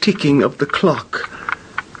of the ticking of the clock.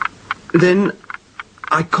 Then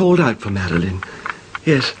I called out for Marilyn.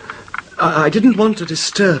 Yes, I didn't want to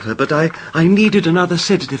disturb her, but I needed another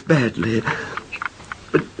sedative badly.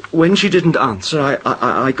 But when she didn't answer,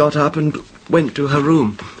 I got up and went to her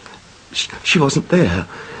room. She wasn't there.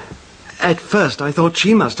 At first I thought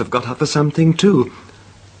she must have got up for something too,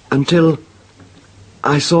 until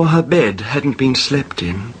I saw her bed hadn't been slept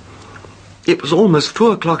in. It was almost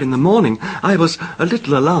 2 o'clock in the morning. I was a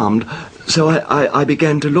little alarmed, so I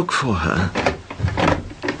began to look for her.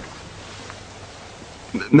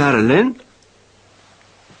 Marilyn?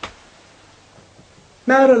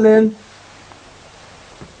 Marilyn?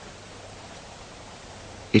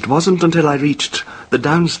 It wasn't until I reached the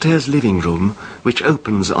downstairs living room, which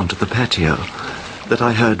opens onto the patio, that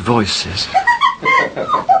I heard voices.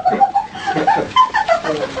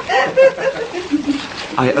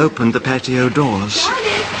 I opened the patio doors.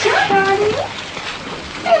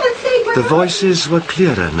 The voices were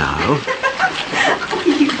clearer now.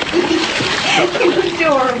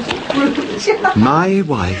 My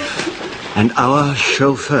wife and our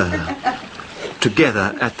chauffeur,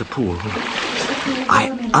 together at the pool.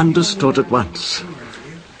 I understood at once.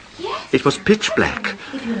 It was pitch black,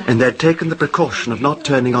 and they'd taken the precaution of not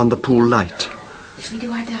turning on the pool light. Should we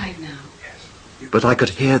do our dive now? But I could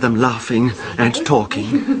hear them laughing and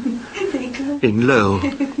talking in low,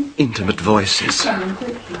 intimate voices.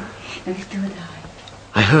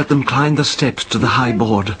 I heard them climb the steps to the high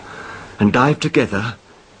board and dive together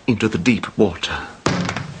into the deep water.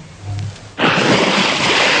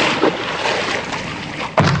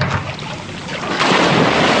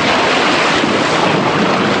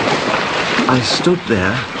 I stood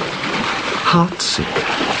there, heartsick.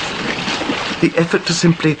 The effort to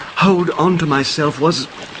simply hold on to myself was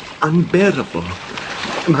unbearable.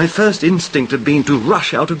 My first instinct had been to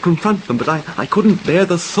rush out and confront them, but I couldn't bear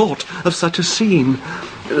the thought of such a scene.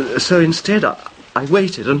 So instead, I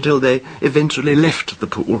waited until they eventually left the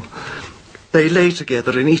pool. They lay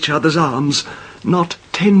together in each other's arms, not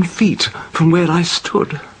 10 feet from where I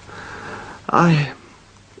stood. I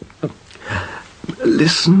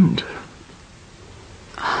listened.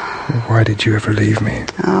 Why did you ever leave me?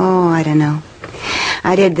 Oh, I don't know.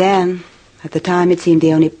 I did then. At the time, it seemed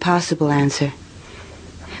the only possible answer.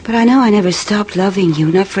 But I know I never stopped loving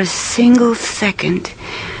you, not for a single second.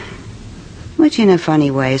 Which, in a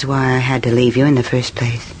funny way, is why I had to leave you in the first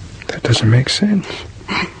place. That doesn't make sense.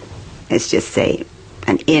 Let's just say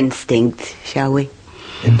an instinct, shall we?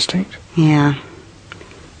 Instinct? Yeah.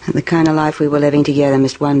 The kind of life we were living together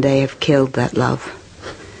must one day have killed that love.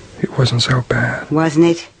 It wasn't so bad. Wasn't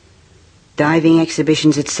it? Diving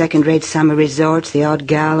exhibitions at second-rate summer resorts, the odd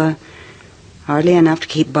gala. Hardly enough to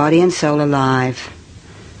keep body and soul alive.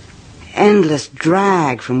 Endless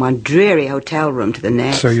drag from one dreary hotel room to the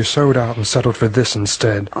next. So you sold out and settled for this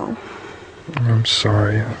instead. Oh. I'm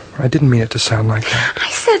sorry. I didn't mean it to sound like that. I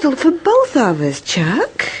settled for both of us,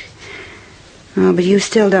 Chuck. Oh, but you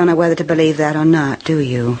still don't know whether to believe that or not, do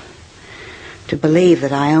you? To believe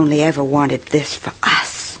that I only ever wanted this for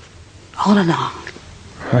us. All along.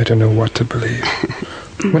 I don't know what to believe.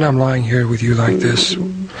 When I'm lying here with you like this,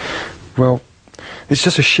 well, it's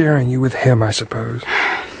just a sharing you with him, I suppose.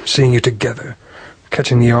 Seeing you together.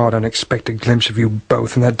 Catching the odd, unexpected glimpse of you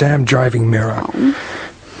both in that damn driving mirror.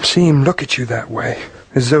 Seeing him look at you that way,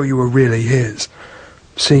 as though you were really his.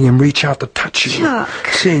 Seeing him reach out to touch you. Chuck.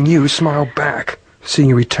 Seeing you smile back. Seeing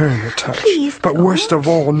you return the touch. Please but don't. worst of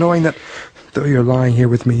all, knowing that though you're lying here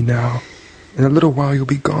with me now, in a little while you'll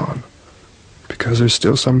be gone. Because there's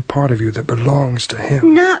still some part of you that belongs to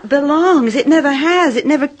him. Not belongs. It never has. It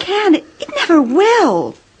never can. It never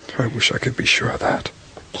will. I wish I could be sure of that.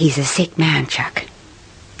 He's a sick man, Chuck.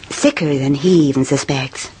 Sicker than he even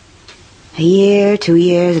suspects. A year, 2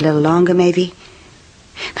 years, a little longer maybe.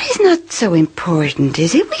 But it's not so important,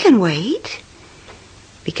 is it? We can wait.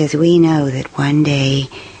 Because we know that one day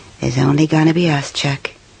there's only gonna be us,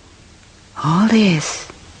 Chuck. All this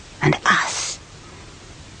and us.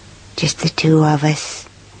 Just the two of us.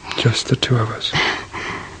 Just the two of us.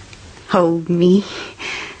 Hold me.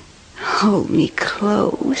 Hold me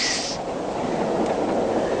close.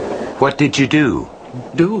 What did you do?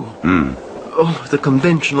 Do? Oh, the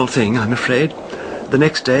conventional thing, I'm afraid. The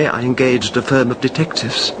next day I engaged a firm of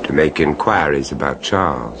detectives. To make inquiries about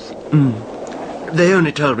Charles. They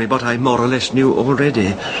only told me what I more or less knew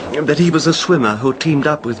already. That he was a swimmer who teamed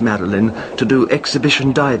up with Marilyn to do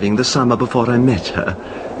exhibition diving the summer before I met her.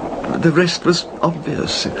 The rest was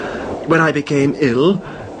obvious. When I became ill,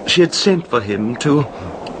 she had sent for him to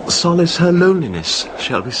solace her loneliness,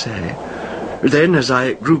 shall we say. Then, as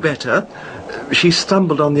I grew better, she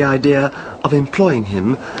stumbled on the idea of employing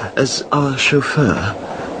him as our chauffeur.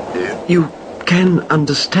 You can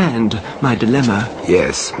understand my dilemma.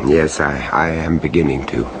 Yes, I am beginning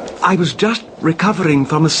to. I was just recovering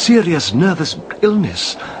from a serious nervous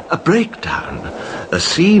illness, a breakdown. A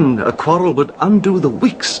scene, a quarrel would undo the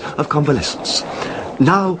weeks of convalescence.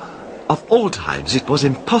 Now, of all times, it was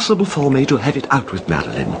impossible for me to have it out with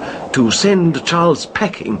Marilyn, to send Charles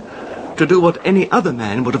packing, to do what any other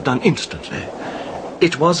man would have done instantly.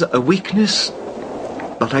 It was a weakness,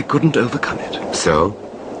 but I couldn't overcome it. So?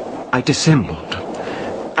 I dissembled.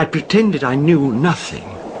 I pretended I knew nothing.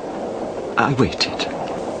 I waited.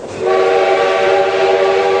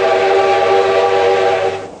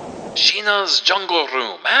 Sheena's Jungle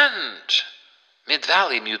Room and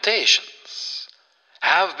Mid-Valley Mutations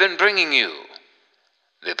have been bringing you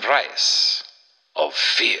The Price of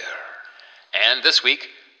Fear. And this week,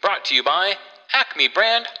 brought to you by Acme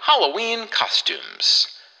brand Halloween costumes.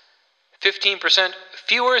 15%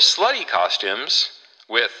 fewer slutty costumes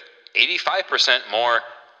with 85% more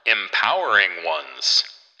empowering ones.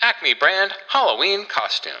 Acme brand Halloween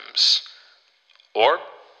costumes. Or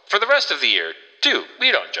for the rest of the year, too.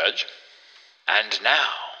 We don't judge. And now,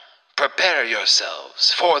 prepare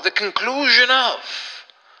yourselves for the conclusion of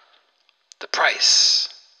The Price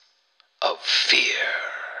of Fear.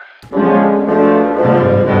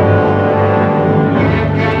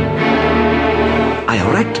 I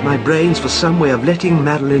racked my brains for some way of letting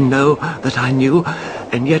Marilyn know that I knew,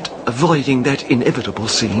 and yet avoiding that inevitable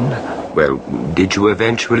scene. Well, did you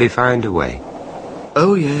eventually find a way?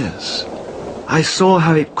 Oh, yes. I saw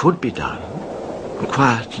how it could be done.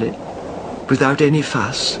 Quietly, without any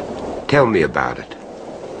fuss. Tell me about it.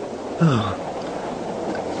 Oh.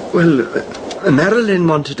 Well, Marilyn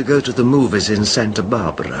wanted to go to the movies in Santa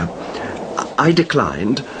Barbara. I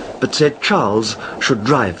declined, but said Charles should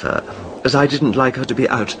drive her, as I didn't like her to be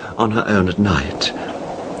out on her own at night.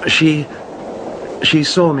 She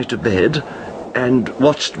saw me to bed and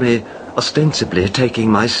watched me ostensibly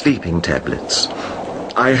taking my sleeping tablets.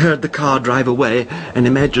 I heard the car drive away and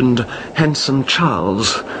imagined handsome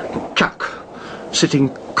Charles, Chuck, sitting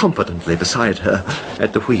confidently beside her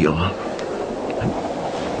at the wheel. And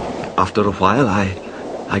after a while,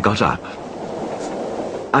 I got up.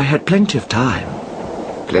 I had plenty of time.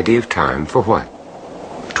 Plenty of time for what?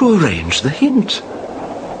 To arrange the hint.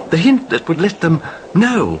 The hint that would let them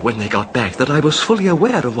know when they got back that I was fully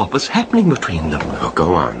aware of what was happening between them. Oh,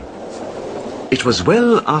 go on. It was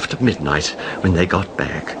well after midnight when they got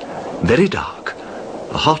back. Very dark.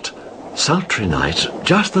 A hot, sultry night,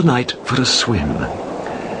 just the night for a swim.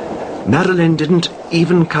 Marilyn didn't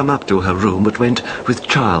even come up to her room, but went with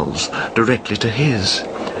Charles directly to his.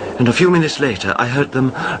 And a few minutes later, I heard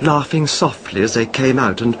them laughing softly as they came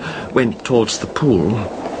out and went towards the pool.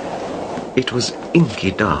 It was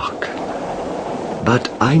inky dark, but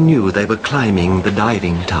I knew they were climbing the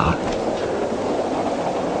diving tower.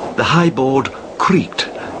 The high board creaked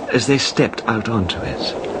as they stepped out onto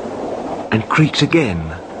it, and creaked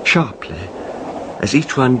again, sharply, as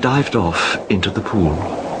each one dived off into the pool.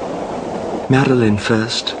 Marilyn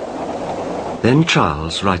first, then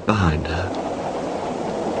Charles right behind her.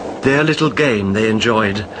 Their little game they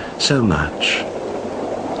enjoyed so much.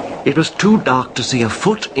 It was too dark to see a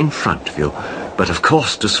foot in front of you, but of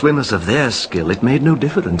course to swimmers of their skill it made no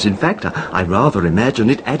difference. In fact, I rather imagine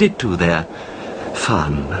it added to their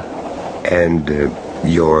fun. And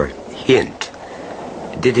your hint,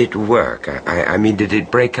 did it work? I mean, did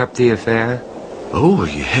it break up the affair? Oh,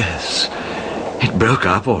 yes. It broke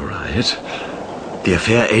up all right. The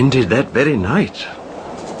affair ended that very night.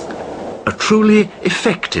 A truly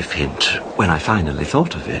effective hint when I finally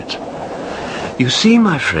thought of it. You see,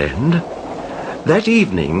 my friend, that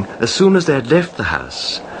evening, as soon as they had left the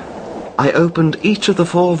house, I opened each of the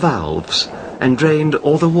 4 valves and drained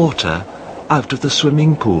all the water out of the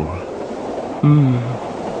swimming pool.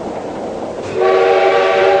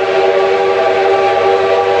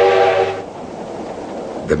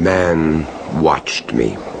 The man watched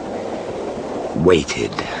me.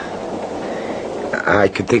 Waited. I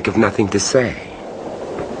could think of nothing to say.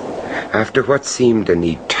 After what seemed an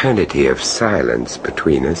eternity of silence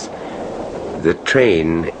between us, the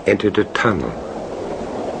train entered a tunnel.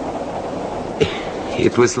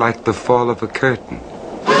 It was like the fall of a curtain.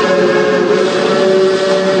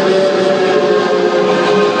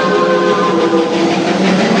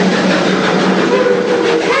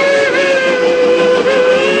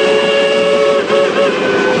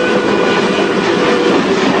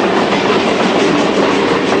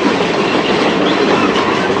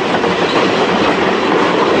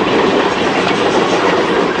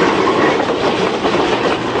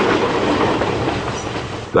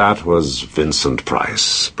 That was Vincent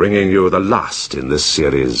Price, bringing you the last in this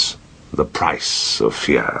series, The Price of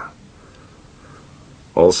Fear.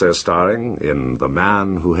 Also starring in The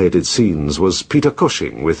Man Who Hated Scenes was Peter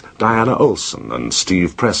Cushing with Diana Olson and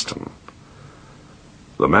Steve Preston.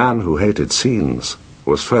 The Man Who Hated Scenes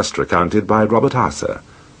was first recounted by Robert Arthur,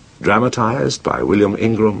 dramatized by William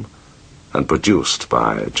Ingram, and produced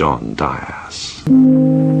by John Dias.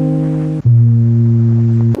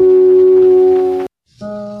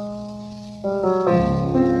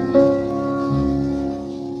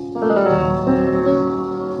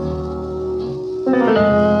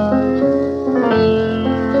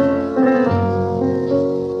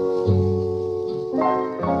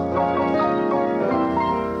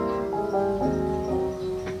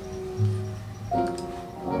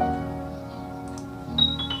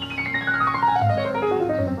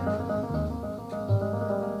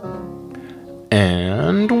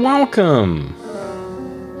 Welcome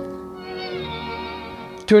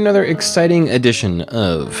to another exciting edition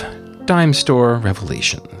of Dimestore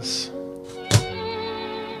Revelations.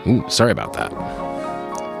 Ooh, sorry about that.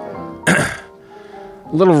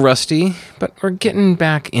 A little rusty, but we're getting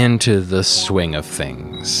back into the swing of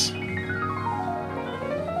things.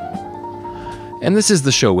 And this is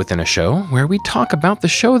the show within a show where we talk about the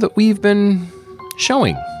show that we've been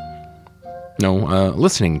showing.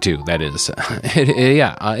 Listening to, that is.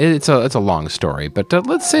 It's a long story, but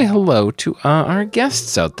let's say hello to our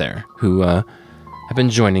guests out there who have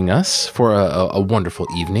been joining us for a wonderful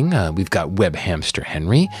evening. We've got Web Hamster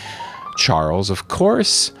Henry, Charles, of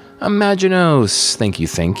course, Imaginos, thank you.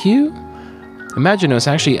 Imaginos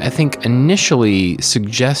actually, I think, initially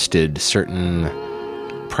suggested certain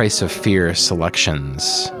Price of Fear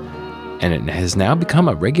selections, and it has now become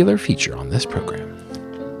a regular feature on this program.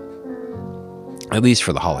 At least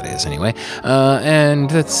for the holidays, anyway.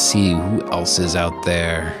 And let's see who else is out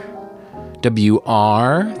there.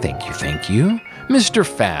 WR, thank you. Mr.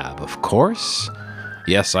 Fab, of course.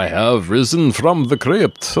 Yes, I have risen from the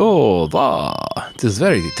crypt. Oh, it is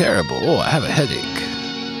very terrible. Oh, I have a headache.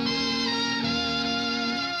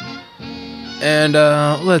 And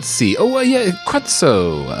let's see.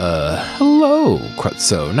 Krutzo. Hello,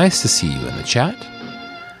 Krutzo. Nice to see you in the chat.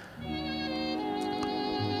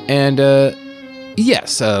 And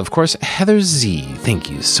yes, of course, Heather Z.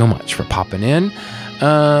 Thank you so much for popping in.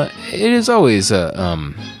 It is always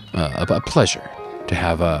a pleasure to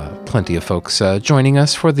have plenty of folks joining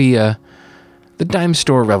us for the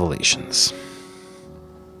Dimestore Revelations.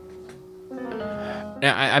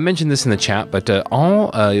 Now, I mentioned this in the chat, but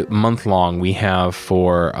all month long we have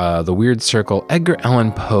for the Weird Circle Edgar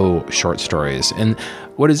Allan Poe short stories. And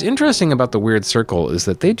what is interesting about the Weird Circle is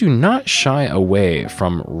that they do not shy away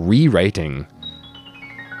from rewriting,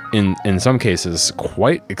 in some cases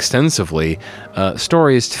quite extensively,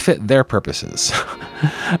 stories to fit their purposes.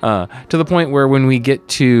 To the point where when we get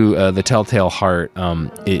to The Telltale Heart,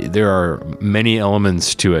 there are many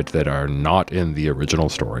elements to it that are not in the original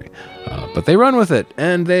story. But they run with it,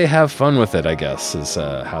 and they have fun with it, I guess, is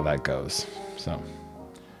how that goes. So,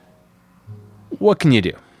 what can you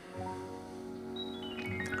do?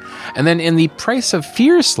 And then in the Price of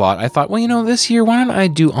Fear slot, I thought, this year, why don't I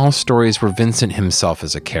do all stories where Vincent himself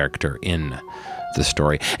is a character in the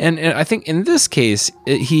story? And I think in this case,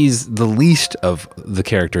 he's the least of the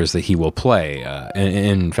characters that he will play.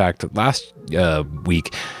 In fact, last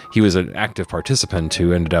week, he was an active participant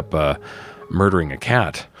who ended up murdering a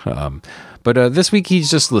cat. But this week he's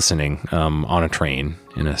just listening on a train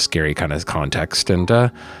in a scary kind of context. And,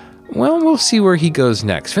 well, we'll see where he goes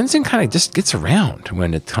next. Vincent kind of just gets around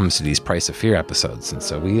when it comes to these Price of Fear episodes. And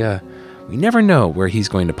so we never know where he's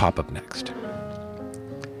going to pop up next.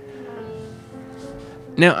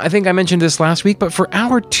 Now, I think I mentioned this last week, but for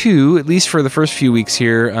hour 2, at least for the first few weeks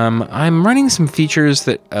here, I'm running some features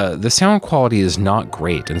that the sound quality is not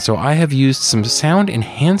great. And so I have used some sound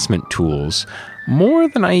enhancement tools more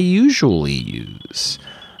than I usually use.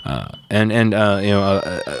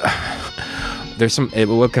 There's some,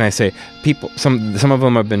 what can I say? Some of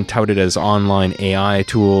them have been touted as online AI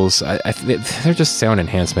tools. They're just sound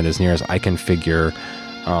enhancement as near as I can figure.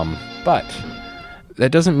 But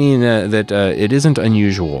that doesn't mean that it isn't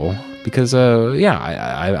unusual, because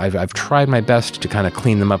I've tried my best to kind of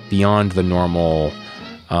clean them up beyond the normal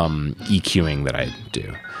EQing that I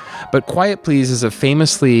do. But Quiet Please is a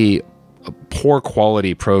famously poor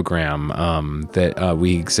quality program that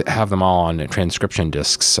we have them all on transcription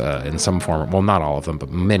discs in some form. Well, not all of them, but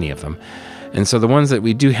many of them. And so the ones that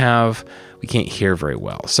we do have, we can't hear very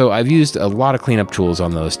well. So I've used a lot of cleanup tools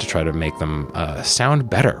on those to try to make them sound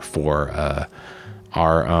better for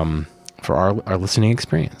our listening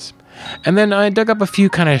experience. And then I dug up a few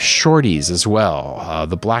kind of shorties as well.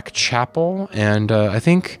 The Black Chapel and I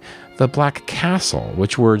think the Black Castle,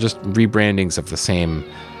 which were just rebrandings of the same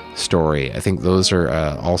story. I think those are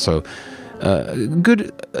also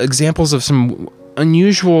good examples of some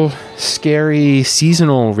unusual, scary,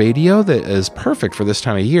 seasonal radio that is perfect for this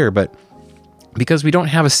time of year. But because we don't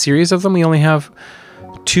have a series of them, we only have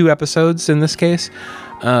 2 episodes in this case.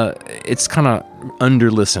 It's kind of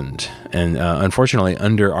under-listened and unfortunately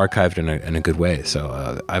under-archived in a good way.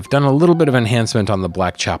 So I've done a little bit of enhancement on the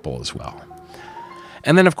Black Chapel as well.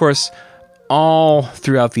 And then, of course, all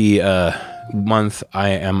throughout the month, I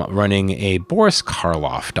am running a Boris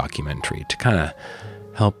Karloff documentary to kind of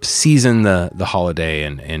help season the holiday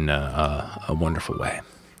in a wonderful way.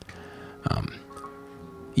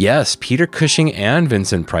 Yes, Peter Cushing and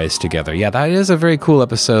Vincent Price together. Yeah, that is a very cool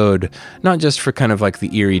episode, not just for kind of like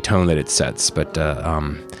the eerie tone that it sets, but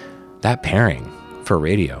that pairing for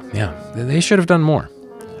radio. Yeah, they should have done more.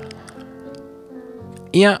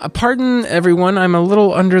 Yeah, pardon everyone, I'm a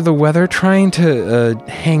little under the weather, trying to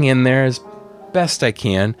hang in there as best I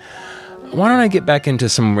can. Why don't I get back into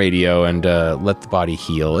some radio and let the body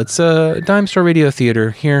heal? It's a Dimestore Radio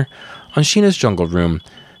Theater here on Sheena's Jungle Room,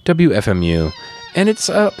 WFMU, and it's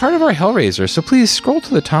part of our Hellraiser, so please scroll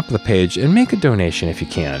to the top of the page and make a donation if you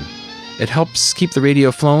can. It helps keep the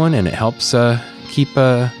radio flowing, and it helps keep,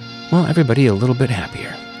 everybody a little bit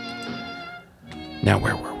happier. Now,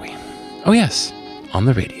 where were we? Oh, yes, on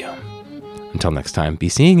the radio. Until next time, be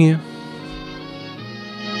seeing you.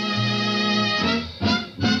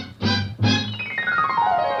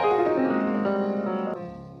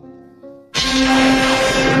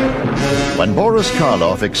 When Boris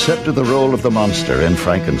Karloff accepted the role of the monster in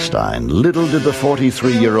Frankenstein, little did the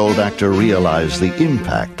 43-year-old actor realize the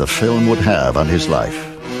impact the film would have on his life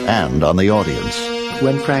and on the audience.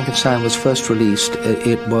 When Frankenstein was first released,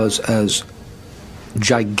 it was as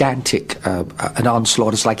gigantic an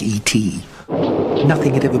onslaught as like E.T.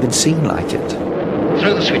 Nothing had ever been seen like it.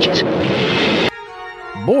 Throw the switches.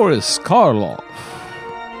 Boris Karloff,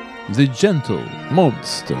 The Gentle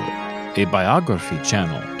Monster, a Biography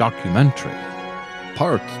Channel documentary,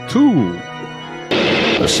 Part 2.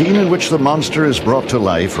 The scene in which the monster is brought to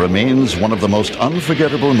life remains one of the most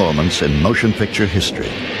unforgettable moments in motion picture history.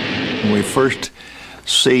 When we first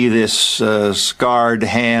see this scarred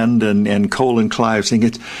hand and Colin Clive saying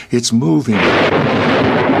it's moving.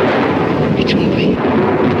 It's moving.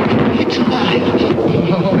 It's alive.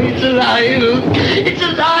 Oh, it's alive. It's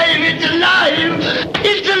alive. It's alive.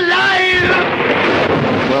 It's alive.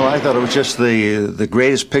 Well, I thought it was just the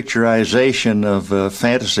greatest picturization of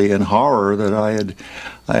fantasy and horror that I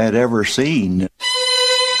had ever seen.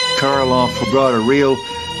 Karloff brought a real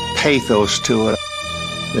pathos to it.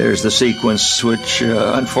 There's the sequence which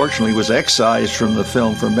unfortunately was excised from the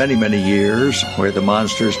film for many, many years, where the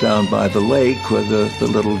monster's down by the lake with the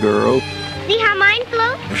little girl. See how mine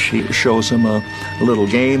floats? She shows him a little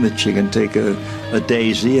game that she can take a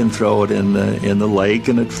daisy and throw it in the lake,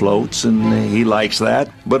 and it floats, and he likes that.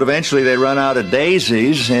 But eventually they run out of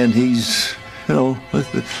daisies, and he's, more,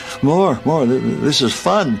 this is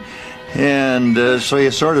fun. And so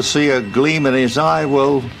you sort of see a gleam in his eye.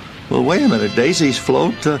 Well, wait a minute, daisies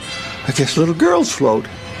float, I guess little girls float.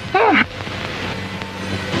 No,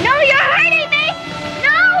 you're hurting me!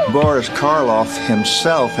 No! Boris Karloff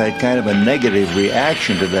himself had kind of a negative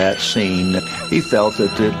reaction to that scene. He felt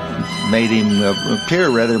that made him appear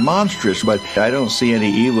rather monstrous, but I don't see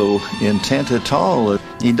any evil intent at all.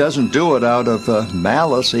 He doesn't do it out of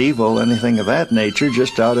malice, evil, anything of that nature,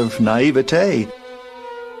 just out of naivete.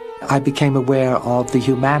 I became aware of the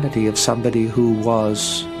humanity of somebody who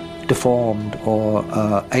was deformed or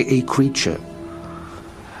a creature.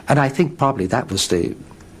 And I think probably that was the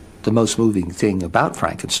most moving thing about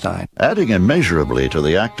Frankenstein. Adding immeasurably to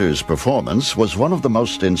the actor's performance was one of the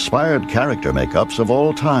most inspired character makeups of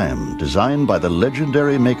all time, designed by the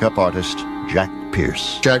legendary makeup artist Jack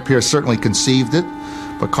Pierce. Jack Pierce certainly conceived it,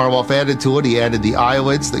 but Karloff added to it. He added the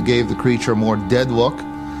eyelids that gave the creature a more dead look.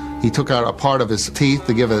 He took out a part of his teeth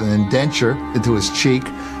to give it an indenture into his cheek,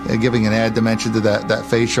 giving an added dimension to that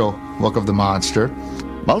facial look of the monster.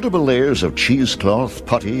 Multiple layers of cheesecloth,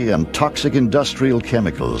 putty, and toxic industrial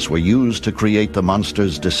chemicals were used to create the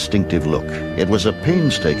monster's distinctive look. It was a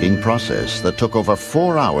painstaking process that took over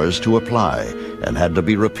 4 hours to apply and had to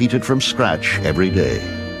be repeated from scratch every day.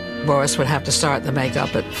 Boris would have to start the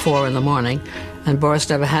makeup at 4 in the morning, and Boris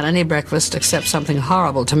never had any breakfast except something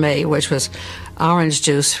horrible to me, which was orange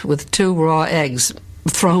juice with 2 raw eggs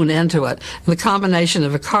thrown into it. And the combination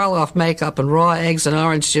of a Karloff makeup and raw eggs and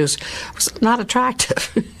orange juice was not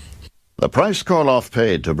attractive. The price Karloff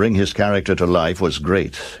paid to bring his character to life was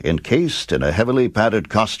great. Encased in a heavily padded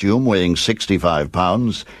costume weighing 65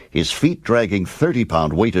 pounds, his feet dragging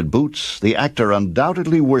 30-pound weighted boots, the actor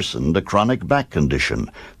undoubtedly worsened a chronic back condition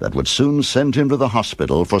that would soon send him to the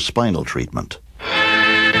hospital for spinal treatment.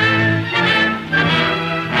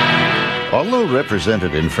 Although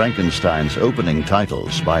represented in Frankenstein's opening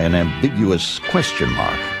titles by an ambiguous question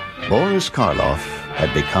mark, Boris Karloff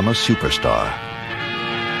had become a superstar.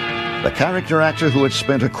 The character actor who had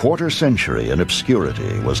spent a quarter-century in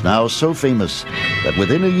obscurity was now so famous that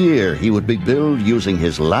within a year he would be billed using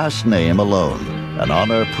his last name alone, an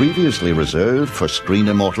honor previously reserved for screen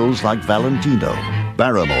immortals like Valentino,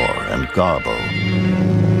 Barrymore, and Garbo.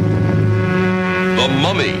 The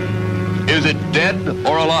Mummy. Is it dead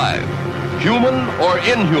or alive? Human or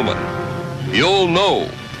inhuman? You'll know.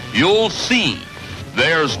 You'll see.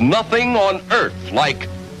 There's nothing on earth like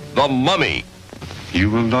the Mummy. You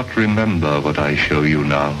will not remember what I show you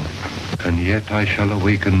now, and yet I shall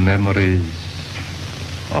awaken memories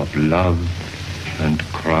of love and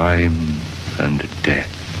crime and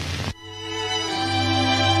death.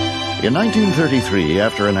 In 1933,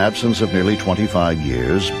 after an absence of nearly 25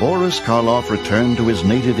 years, Boris Karloff returned to his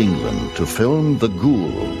native England to film The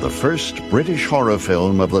Ghoul, the first British horror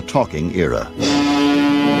film of the talking era.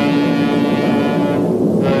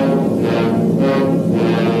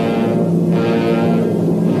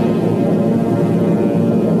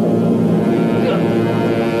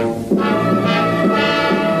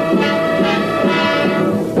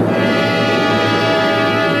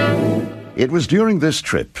 It was during this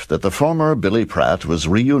trip that the former Billy Pratt was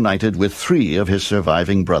reunited with 3 of his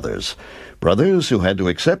surviving brothers. Brothers who had to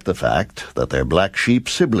accept the fact that their black sheep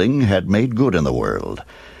sibling had made good in the world.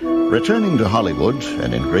 Returning to Hollywood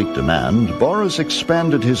and in great demand, Boris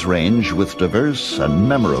expanded his range with diverse and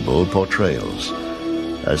memorable portrayals.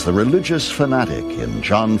 As the religious fanatic in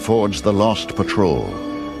John Ford's The Lost Patrol,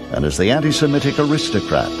 and as the anti-Semitic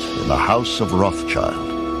aristocrat in The House of Rothschild.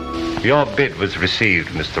 Your bid was received,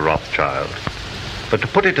 Mr. Rothschild. But to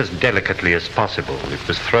put it as delicately as possible, it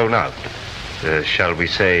was thrown out, shall we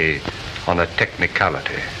say, on a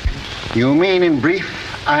technicality. You mean, in brief,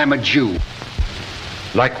 I am a Jew?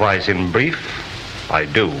 Likewise, in brief, I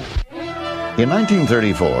do. In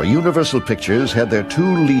 1934, Universal Pictures had their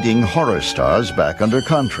 2 leading horror stars back under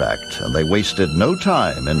contract, and they wasted no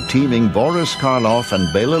time in teaming Boris Karloff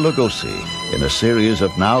and Bela Lugosi in a series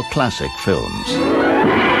of now classic films.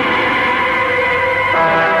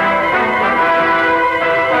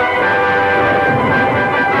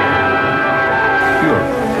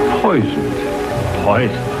 Poisoned.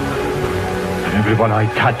 Poison. Everyone I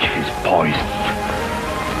touch is poisoned.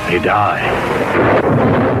 They die.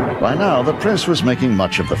 By now, the press was making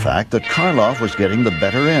much of the fact that Karloff was getting the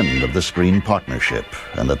better end of the screen partnership,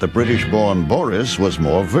 and that the British-born Boris was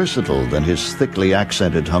more versatile than his thickly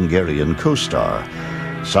accented Hungarian co-star.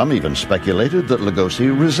 Some even speculated that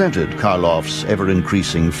Lugosi resented Karloff's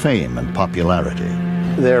ever-increasing fame and popularity.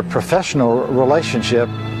 Their professional relationship,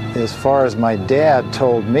 as far as my dad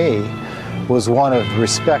told me, was one of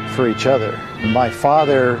respect for each other. My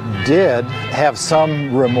father did have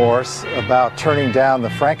some remorse about turning down the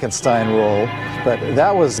Frankenstein role, but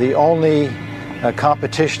that was the only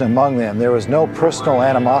competition among them. There was no personal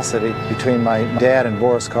animosity between my dad and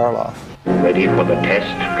Boris Karloff. Ready for the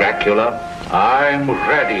test, Dracula? I'm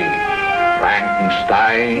ready,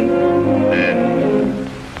 Frankenstein. And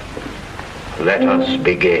Let us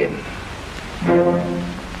begin.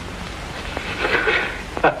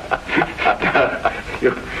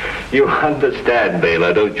 You understand,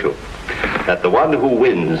 Bela, don't you? That the one who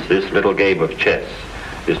wins this little game of chess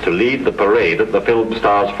is to lead the parade at the film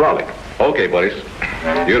stars' frolic. Okay, Boris.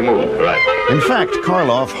 You'll move. Right. In fact,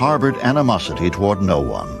 Karloff harbored animosity toward no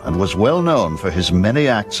one and was well known for his many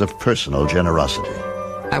acts of personal generosity.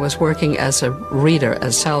 I was working as a reader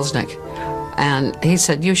at Selznick, and he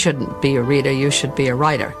said, "You shouldn't be a reader, you should be a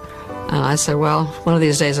writer." And I said, "Well, one of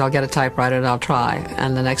these days I'll get a typewriter and I'll try."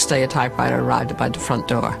 And the next day a typewriter arrived by the front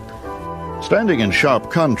door. Standing in sharp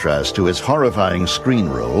contrast to his horrifying screen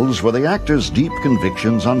roles were the actor's deep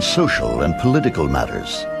convictions on social and political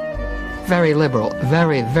matters. Very liberal,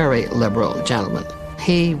 very, very liberal gentleman.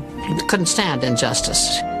 He couldn't stand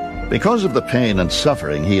injustice. Because of the pain and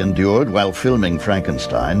suffering he endured while filming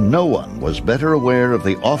Frankenstein, no one was better aware of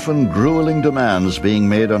the often grueling demands being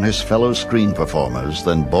made on his fellow screen performers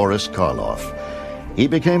than Boris Karloff. He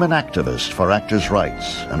became an activist for actors'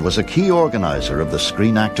 rights and was a key organizer of the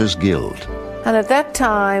Screen Actors Guild. And at that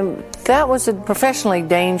time, that was a professionally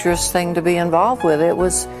dangerous thing to be involved with. It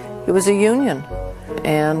was a union,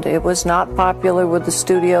 and it was not popular with the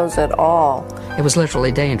studios at all. It was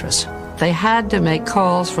literally dangerous. They had to make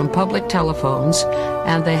calls from public telephones,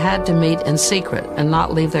 and they had to meet in secret and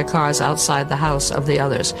not leave their cars outside the house of the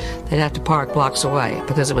others. They'd have to park blocks away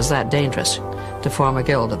because it was that dangerous to form a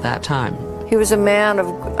guild at that time. He was a man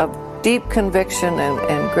of deep conviction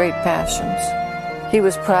and great passions. He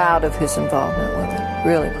was proud of his involvement with it,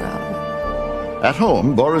 really proud of it. At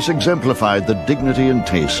home, Boris exemplified the dignity and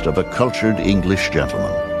taste of a cultured English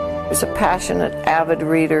gentleman. He was a passionate, avid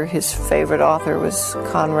reader. His favorite author was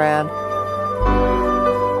Conrad.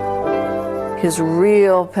 His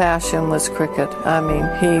real passion was cricket. I mean,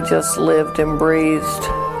 he just lived and breathed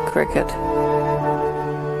cricket.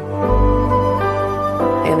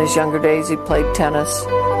 In his younger days, he played tennis.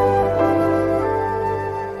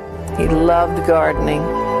 He loved gardening.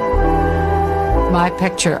 My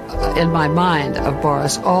picture in my mind of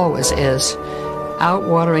Boris always is out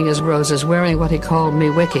watering his roses, wearing what he called me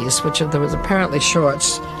wickies, which there was apparently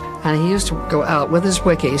shorts, and he used to go out with his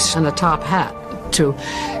wickies and a top hat to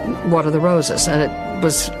water the roses, and it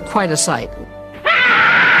was quite a sight. The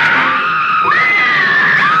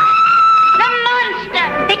monster!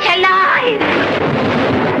 It's alive!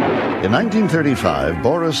 In 1935,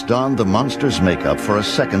 Boris donned the monster's makeup for a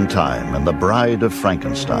second time in The Bride of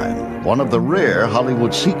Frankenstein, one of the rare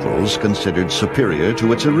Hollywood sequels considered superior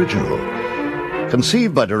to its original.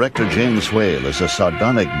 Conceived by director James Whale as a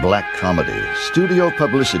sardonic black comedy, studio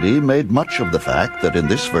publicity made much of the fact that in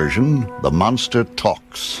this version, the monster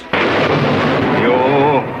talks.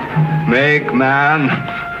 You make man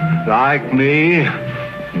like me?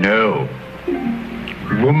 No.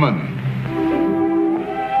 Woman.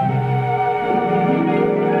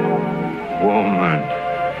 Woman.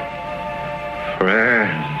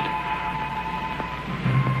 Friend.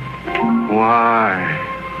 Why?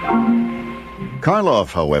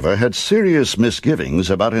 Karloff, however, had serious misgivings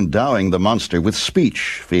about endowing the monster with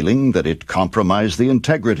speech, feeling that it compromised the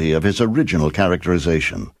integrity of his original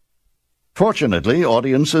characterization. Fortunately,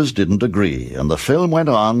 audiences didn't agree, and the film went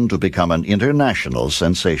on to become an international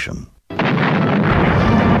sensation.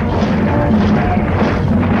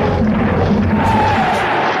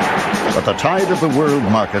 But the tide of the world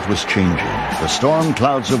market was changing. The storm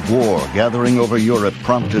clouds of war gathering over Europe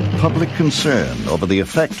prompted public concern over the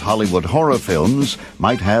effect Hollywood horror films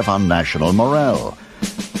might have on national morale.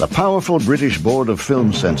 The powerful British Board of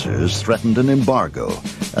Film Censors threatened an embargo,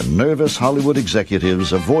 and nervous Hollywood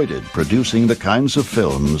executives avoided producing the kinds of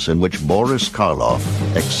films in which Boris Karloff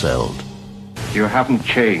excelled. You haven't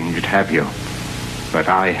changed, have you? But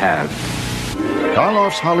I have.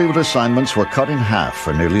 Karloff's Hollywood assignments were cut in half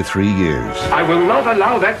for nearly 3 years. I will not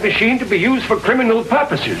allow that machine to be used for criminal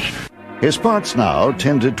purposes. His parts now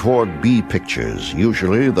tended toward B pictures,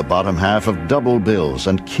 usually the bottom half of double bills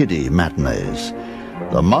and kiddie matinees.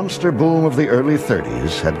 The monster boom of the early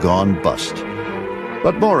 30s had gone bust.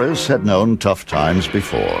 But Boris had known tough times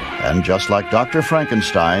before, and just like Dr.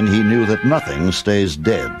 Frankenstein, he knew that nothing stays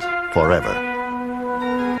dead forever.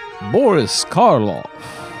 Boris Karloff,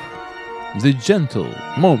 The Gentle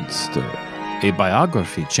Monster, a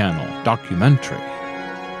Biography Channel documentary.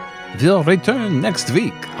 We'll return next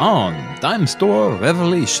week on Dimestore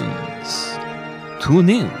Revelations. Tune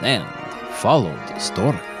in and follow the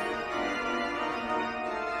story.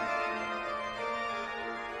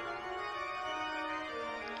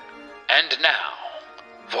 And now,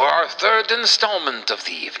 for our third installment of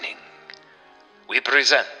the evening, we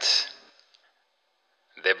present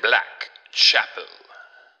The Black Chapel.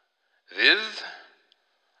 with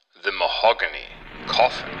the mahogany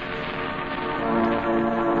coffin.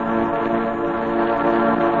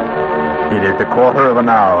 It is a quarter of an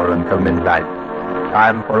hour until midnight.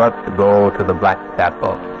 Time for us to go to the Black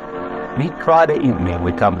Chapel. Each Friday evening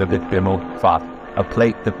we come to this remote spot, a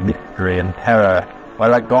place of mystery and terror,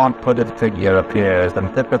 where a gaunt-footed figure appears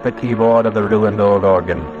and sits at the keyboard of the ruined old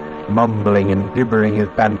organ, mumbling and gibbering his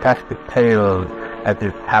fantastic tales as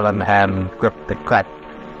his talon hands grip the crack.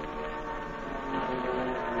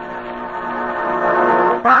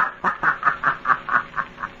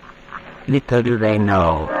 Little do they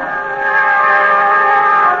know.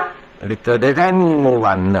 Little does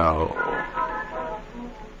anyone know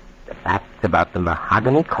the facts about the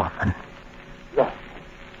mahogany coffin. Yes,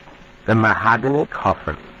 the mahogany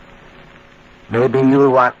coffin. Maybe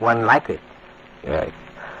you'll want one like it. Yes,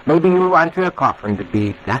 maybe you'll want your coffin to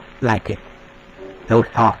be just like it. So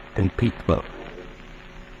soft and peaceful.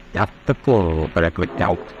 Just the full for a good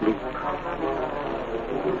night's sleep.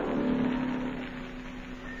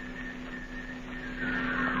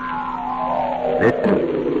 Listen.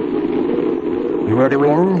 You heard the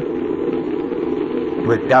wind? It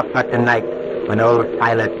was just such a night when old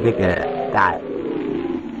Silas Digger died,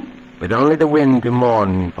 with only the wind to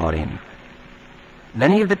mourn for him.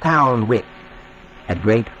 Many of the town wits had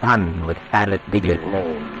great fun with Silas Digger's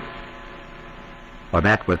name, for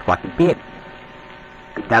that was what he did.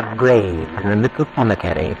 He dug graves in a little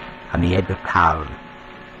cemetery on the edge of town.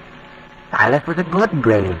 Silas was a good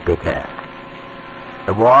grave digger.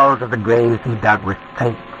 The walls of the graves he dug were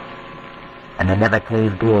straight, and they never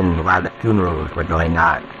caved in while the funerals were going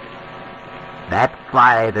on. That's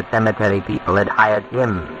why the cemetery people had hired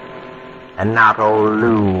him, and not old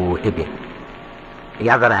Lou Higgins, the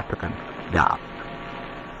other applicant's job.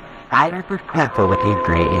 Silas was careful with his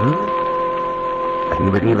graves, but he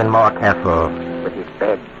was even more careful with his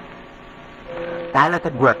bed. Silas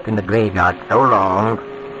had worked in the graveyard so long,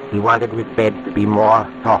 he wanted his bed to be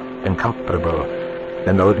more soft and comfortable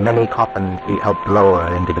than those many coffins he helped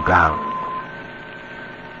lower into the ground.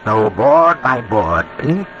 So board by board,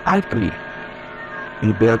 piece by piece,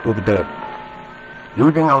 he built his bed,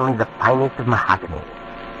 using only the finest of mahogany.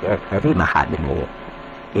 Yes, heavy mahogany.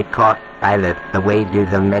 It cost Silas the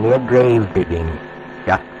wages of many a grave digging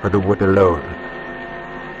just for the wood alone.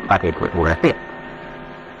 But it was worth it.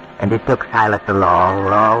 And it took Silas a long,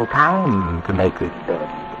 long time to make his bed.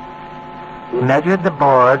 He measured the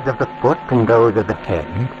boards of the foot and those of the head.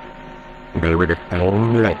 They were the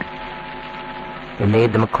same length. He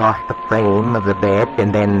made them across the frame of the bed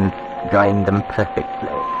and then joined them perfectly,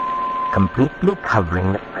 completely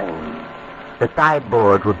covering the frame. The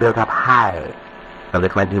sideboards were built up high, so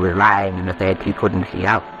that when he was lying in the bed he couldn't see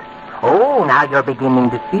out. Oh, now you're beginning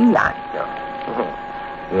to see, aren't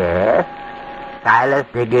you? Yes, Silas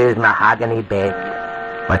Digger's mahogany bed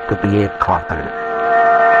was to be his coffin.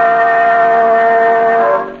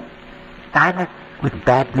 Silas was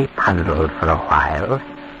badly puzzled for a while.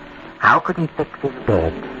 How could he fix his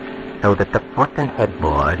bed so that the foot and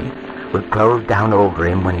headboard would close down over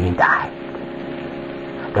him when he died?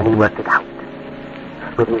 Then he worked it out.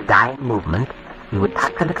 With his dying movement, he would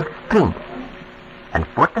touch a little spring, and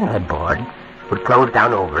foot and headboard would close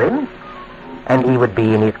down over him, and he would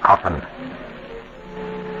be in his coffin.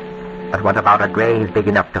 But what about a grave big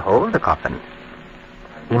enough to hold the coffin?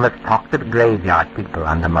 He must talk to the graveyard people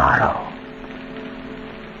on the morrow.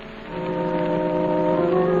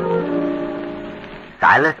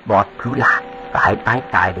 Silas bought 2 lots side by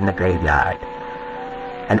side in the graveyard,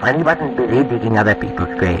 and when he wasn't busy digging other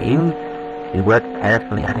people's graves, he worked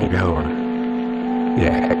carefully on his own.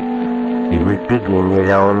 Yes, he was digging his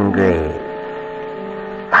own grave.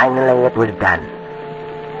 Finally it was done,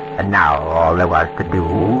 and now all there was to do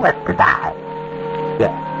was to die.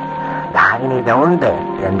 Yes, die in his own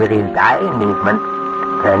bed, and with his dying movement,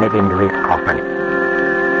 turn it into his coffin.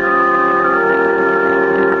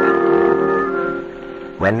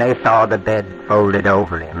 When they saw the bed folded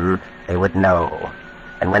over him, they would know.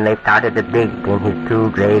 And when they started to dig in his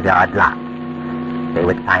 2 graveyard lots, they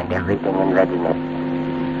would find everything in readiness.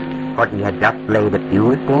 For he had just laid a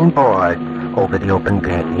few thin boards over the open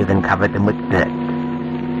grave and covered them with dirt.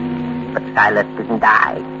 But Silas didn't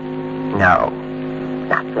die. No,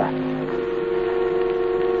 not yet.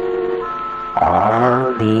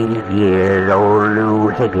 All these years, old Lou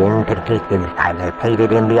Higgins had hated Silas,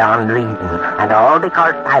 hated him beyond reason, and all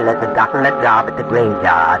because Silas had gotten a job at the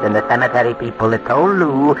graveyard, and the cemetery people had told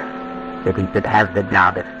Lou that he should have the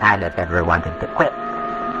job if Silas ever wanted to quit.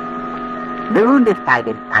 Lou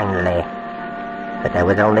decided finally that there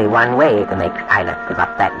was only one way to make Silas give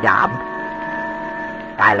up that job.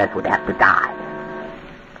 Silas would have to die.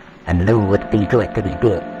 and Lou would see to it till he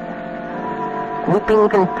did. Sleeping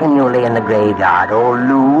continually in the graveyard, old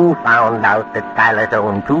Lou found out that Silas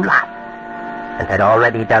owned 2 lots and had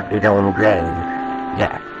already dug his own grave.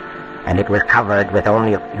 Yes, and it was covered with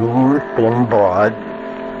only a few thin boards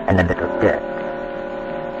and a little dirt.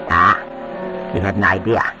 He had an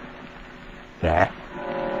idea. Yes,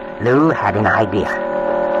 Lou had an idea. He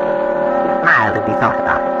smiled as he thought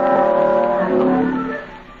about it.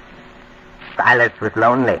 Silas was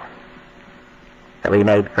lonely, so he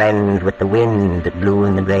made friends with the wind that blew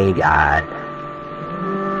in the graveyard.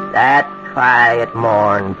 That's why it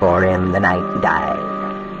mourned for him the night he died.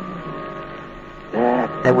 Yes,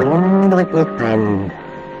 the wind was his friend,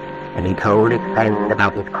 and he told his friend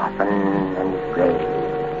about his coffin and his grave.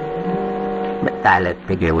 But Silas'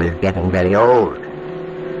 figure was getting very old.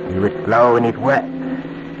 He was slow in his work.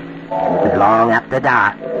 And it was long after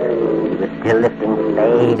dark. He was still lifting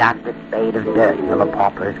spade after spade of dirt from a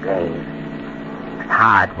pauper's grave. It was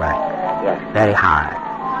hard work, yes, very hard.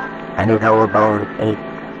 And his old bones ached.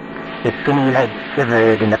 His skinny legs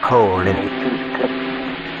shivered in the cold and his teeth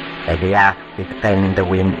clicked as he asked his friend the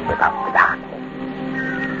wind about the darkness.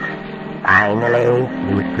 Finally,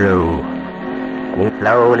 he was through. And he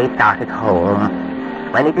slowly started home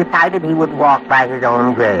when he decided he would walk by his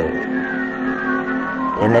own grave.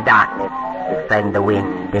 In the darkness, his friend the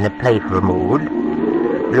wind, in a playful mood,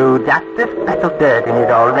 blew just a speck of dirt in his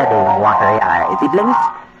already watery eyes. He blinked,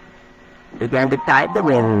 began to chide the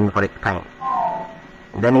wind for its prank.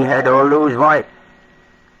 And then he heard old Lou's voice.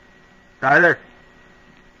 "Silas,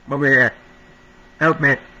 over here. Help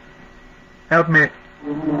me. Help me."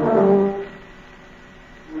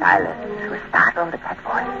 Silas was startled at that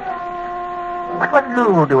voice. What was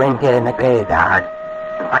Lou doing here in the graveyard?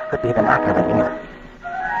 What could be the matter with him?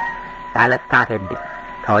 Silas started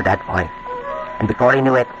toward that voice, and before he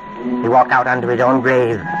knew it, he walked out onto his own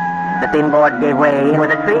grave. The thin board gave way, and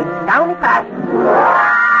with a shriek, down he crashed.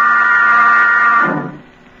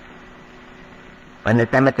 When the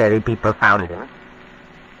cemetery people found him,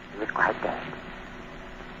 he was quite dead,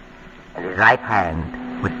 and his right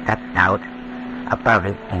hand was stretched out above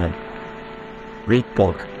his head,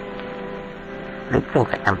 reaching for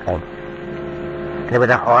something. There was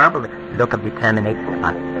a horrible look of determination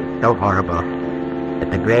on his face, so horrible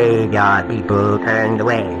that the graveyard people turned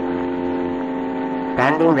away.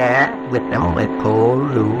 Standing there with them was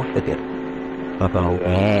old Lou Figgis. Oh,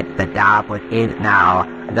 yes, the job was his now,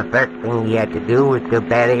 and the first thing he had to do was to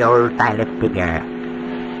bury old Silas Figure.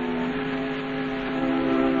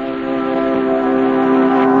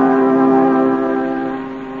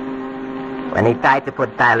 When he tried to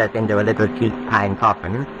put Silas into a little cheap pine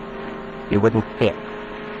coffin, he wouldn't fit.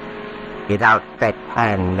 His outstretched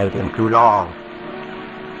hand made him too long.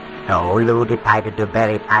 So Lou decided to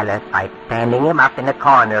bury Silas by standing him up in the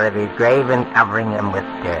corner of his grave and covering him with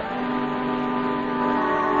dirt.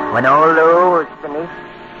 When old Lou was finished,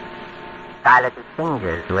 Silas's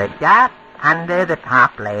fingers were just under the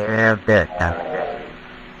top layer of dirt on the grave.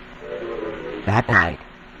 That night,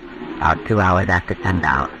 about 2 hours after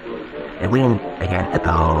sundown, the wind began to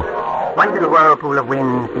blow. One little whirlpool of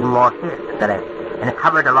wind seemed more fierce than the rest, and it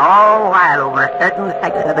hovered a long while over a certain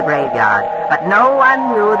section of the graveyard. But no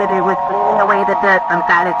one knew that it was cleaning away the dirt from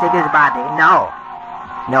Silas Figure's body. No.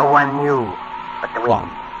 No one knew but the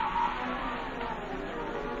wind.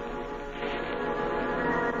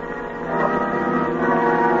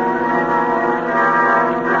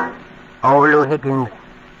 Old Lou Higgins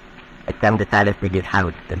had come to Silas Figure's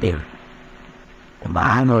house to live. And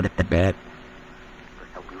I noticed the bed was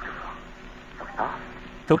so beautiful, so soft,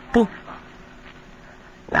 so peaceful.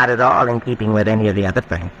 Not at all in keeping with any of the other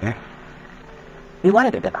furniture. He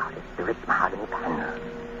wanted it about it, the rich mahogany panel,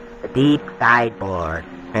 the deep sideboard,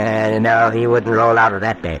 and no, he wouldn't roll out of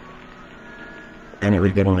that bed. Then it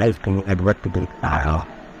was getting late and he had work to do tomorrow.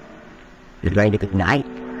 It was going to be night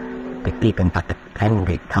to sleep in such a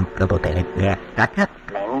splendid, comfortable bed. Yes, such a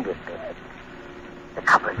splendid bed. The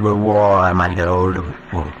covers were warm under old Lou's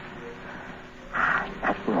skin.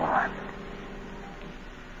 Nice and warm.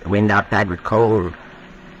 The wind outside was cold.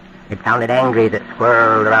 It sounded angry as it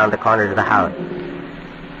swirled around the corners of the house.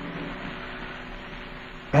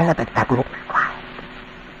 Then of a sudden it was quiet.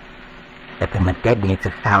 There came a deadness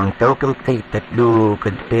of sound so complete that Lou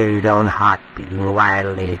could hear his own heart beating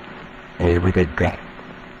wildly in his withered breast.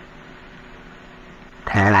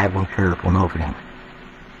 Paralyzing chill came over him.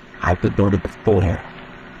 I could go to the floor,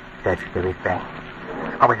 searched to his brain.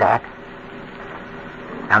 What was that?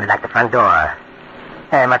 Sounded like the front door.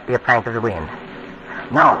 There must be a plank of the wind.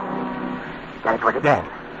 No. Then it was again.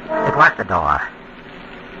 It was the door.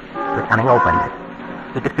 It was coming open.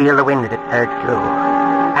 He could feel the wind as it surged through.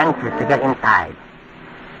 anxious to get inside.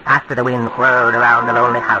 After the wind whirled around the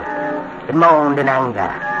lonely house, it moaned in anger.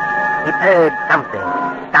 It heard something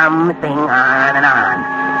on and on.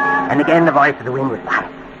 And again the voice of the wind was quiet.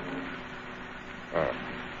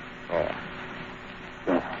 There.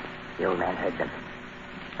 The old man heard them.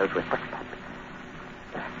 Those were footsteps.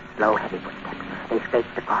 Slow, heavy footsteps. They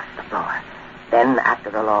scraped across the floor. Then, after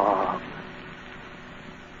a long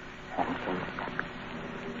and thin step.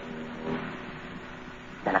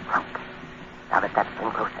 Then a crump. Now the steps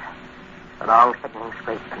came closer. A long, sickening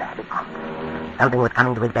scrape and a heavy crump. Something was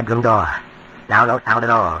coming to his bedroom door. Now no sound at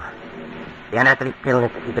all. The unearthly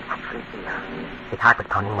stillness that he could actually feel. His heart was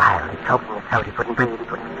pounding wild. He choking his throat. He couldn't breathe. He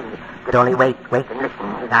couldn't see. He could only wait and listen.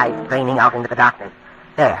 His eyes straining out into the darkness.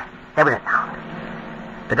 There was a sound.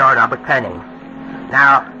 The doorknob was turning.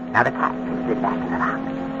 Now the cat slid back in the lock.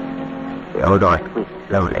 The old door squeaked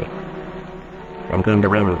slowly. Then came the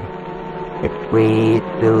wind. It squeezed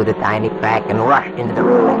through the tiny crack and rushed into the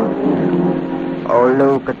room. Old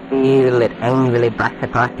Lou could feel it angrily brush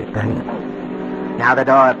across his face. Now the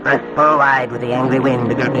door burst full wide with the angry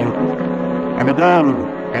wind again. And again,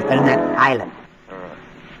 there came that silence.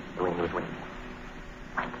 The wind was waiting.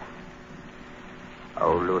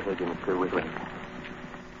 Old Lou Higgins, too, was waiting.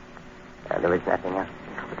 There was nothing else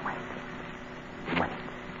to do but wait.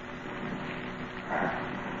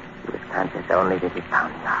 He was conscious only that his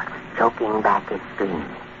pounding heart was choking back his screams.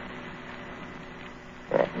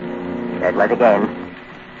 There it was again.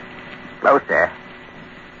 Closer.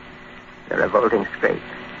 The revolting scrape.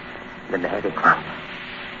 Then the heavy crump.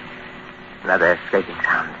 Another scraping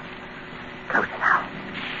sound. Closer now.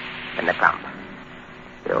 Then the crump.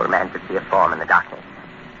 The old man could see a form in the darkness.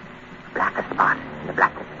 Black a spot in the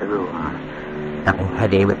blackness of the room. Something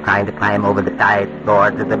heavy was trying to climb over the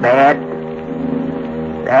sideboards of the bed.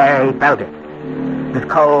 There he felt it. It was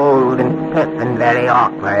cold and stiff and very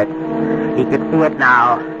awkward. He could see it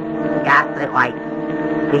now. Ghastly white.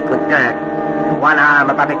 Cheek with dirt. One arm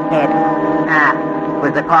above his head. It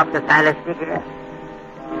was the corpse of Silas Digger.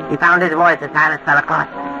 He found his voice as Silas fell across.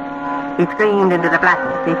 He screamed into the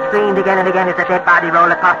blackness. He screamed again and again as the dead body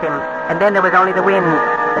rolled across him. And then there was only the wind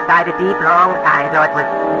that died a deep, long sigh, so it was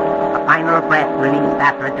a final breath released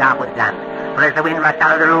after a job was done. For as the wind rushed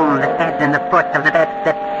out of the room, the head and the foot of the bed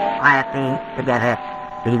slipped quietly together,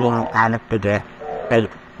 leaving Silas Digger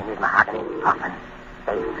safe in his mahogany coffin.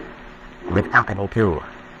 Safe. With company, too.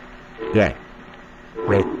 Yes.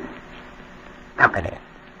 With company.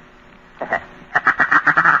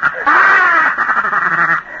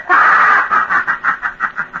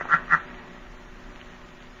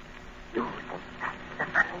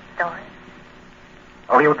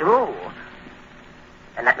 Oh, you do?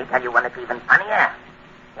 And let me tell you one that's even funnier.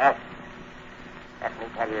 Yes. Let me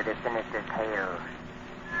tell you the sinister tale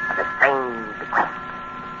of a strange bequest.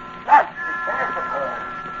 Yes, the sinister tale.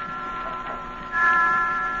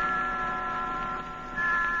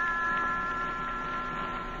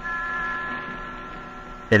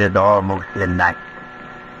 It is almost midnight.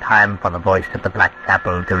 Time for the voice of the Black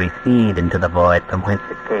Chapel to recede into the void from whence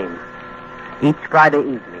it came. Each Friday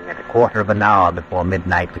evening at a quarter of an hour before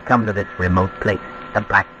midnight, we come to this remote place, the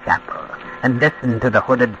Black Chapel, and listen to the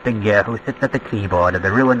hooded figure who sits at the keyboard of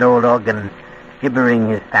the ruined old organ, gibbering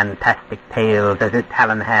his fantastic tales as his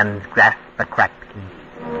talon hands grasp a cracked key.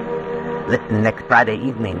 Listen next Friday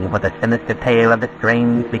evening for the sinister tale of the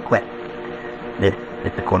strange bequest. This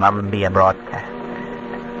is the Columbia Broadcast.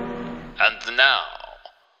 And now,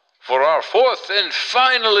 for our fourth and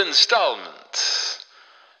final installment,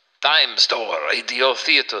 Dimestore Radio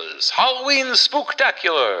Theater's Halloween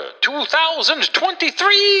Spook-tacular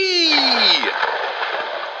 2023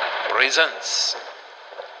 presents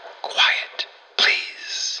Quiet,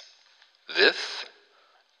 Please. This,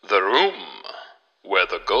 the room where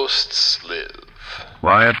the ghosts live.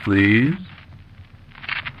 Quiet, please.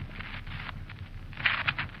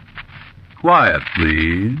 Quiet,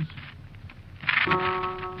 please.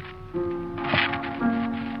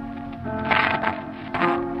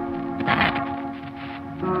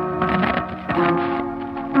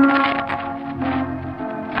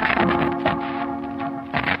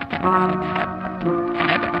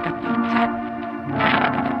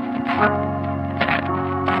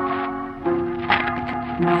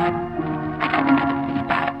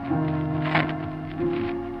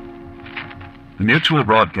 The Mutual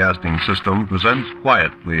Broadcasting System presents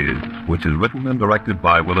Quiet, Please, which is written and directed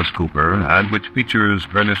by Willis Cooper and which features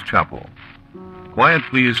Ernest Chappell. Quiet,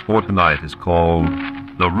 Please for tonight is called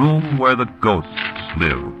The Room Where the Ghosts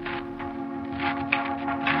Live.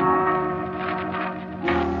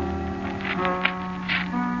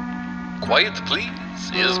 Quiet Please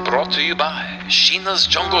is brought to you by Sheena's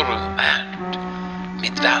Jungle Room and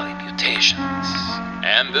Mid-Valley Mutations.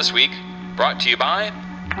 And this week, brought to you by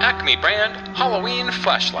Acme brand Halloween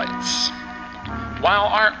flashlights. While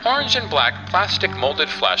our orange and black plastic molded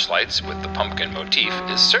flashlights with the pumpkin motif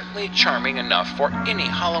is certainly charming enough for any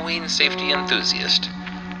Halloween safety enthusiast,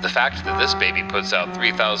 the fact that this baby puts out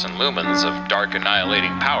 3,000 lumens of dark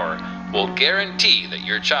annihilating power will guarantee that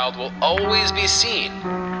your child will always be seen,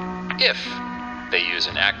 if they use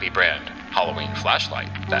an Acme brand Halloween flashlight,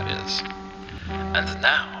 that is. And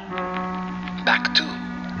now, back to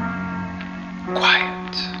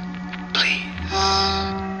Quiet Please.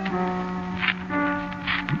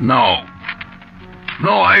 No.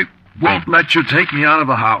 No, I won't let you take me out of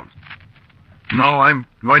the house. No, I'm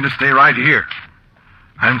going to stay right here.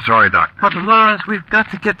 I'm sorry, Doctor. But, Lawrence, we've got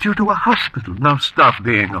to get you to a hospital. Now stop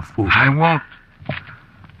being a fool. I won't.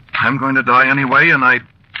 I'm going to die anyway, and I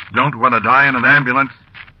don't want to die in an ambulance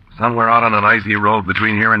somewhere out on an icy road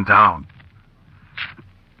between here and town.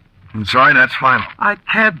 I'm sorry, that's final. I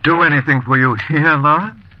can't do anything for you here,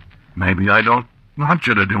 Lawrence. Maybe I don't want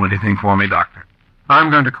you to do anything for me, Doctor.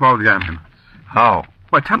 I'm going to call the ambulance. How?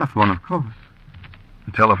 By telephone, of course.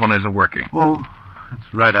 The telephone isn't working. Oh,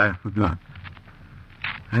 that's right, I forgot.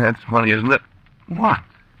 That's funny, isn't it? What?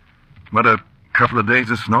 What a couple of days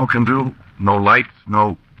of snow can do. No lights,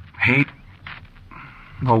 no heat,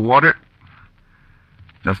 no water.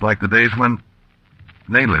 Just like the days when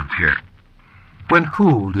they lived here. When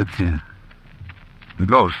who lived here? The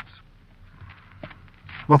ghosts.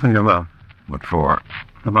 Open your mouth. What for?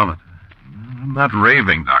 A moment. I'm not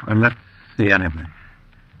raving, Doctor. And let's see anyway.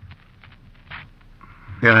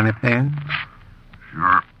 Feel any pain?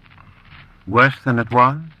 Sure. Worse than it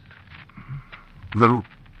was? A little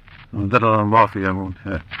morphia won't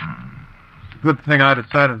hurt. Good thing I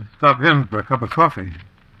decided to stop in for a cup of coffee.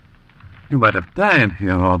 You might have died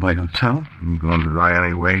here all by yourself. I'm going to die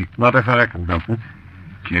anyway. Not if I can help it.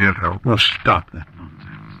 Can't help. Well, stop that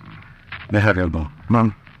nonsense. May I have your ball? Come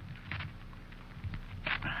on.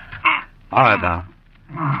 All right, now.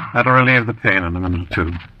 That'll relieve the pain in a minute or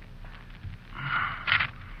two.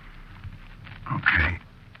 Okay.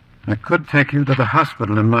 I could take you to the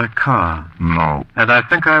hospital in my car. No. And I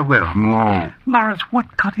think I will. No. Lawrence,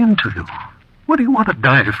 what got into you? What do you want to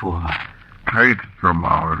die for? Take from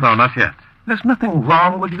ours. No, not yet. There's nothing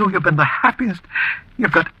wrong with you. You've been the happiest.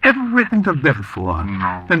 You've got everything to live for.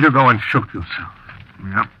 No. Then you go and shoot yourself.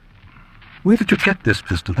 Yep. Where did you get this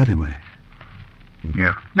pistol, anyway?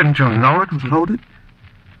 Yep. Didn't you know it was loaded?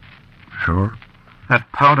 Sure.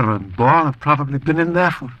 That powder and ball have probably been in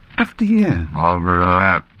there for 50 years. Longer than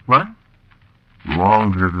that. What?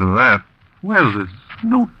 Longer than that. Well, there's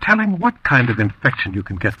no telling what kind of infection you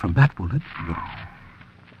can get from that bullet. No.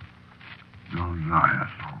 No,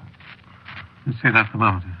 asshole. You see that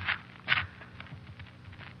thermometer?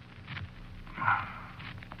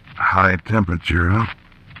 High temperature, huh?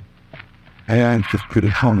 Yeah, it's just pretty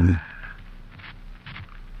hungry.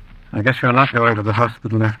 I guess you're not going to the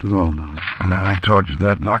hospital after all, now. No, I told you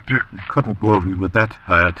that, Doctor. I couldn't move you with that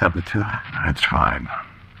higher temperature. That's fine.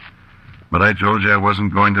 But I told you I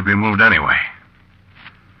wasn't going to be moved anyway.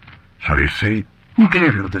 So you see... Who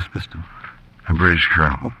gave you this pistol? A British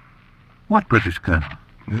colonel. What British colonel?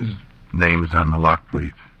 His name's on the lock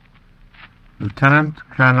plate. Lieutenant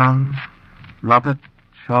Colonel Robert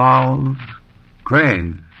Charles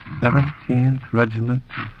Graves, 17th Regiment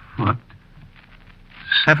of Foot.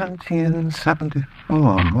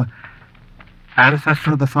 1774. What?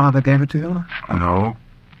 Ancestor of the father gave it to you? No.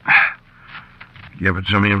 He gave it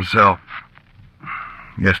to me himself.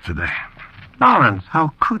 Yesterday. Lawrence,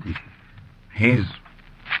 how could he? He's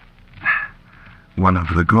one of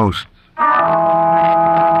the ghosts.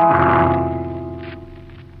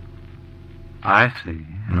 I see.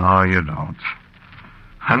 No, you don't.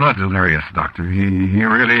 I'm not delirious, Doctor. He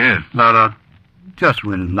really is. No. Just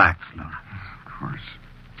relax, Lawrence. Of course.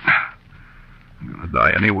 I'm going to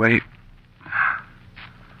die anyway.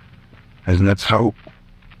 Isn't that so?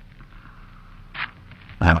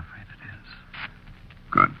 I'm afraid it is.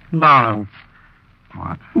 Good. Lawrence.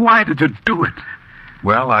 What? Why did you do it?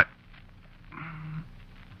 Well,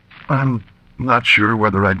 I'm not sure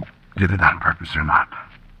whether I did it on purpose or not.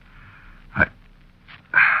 I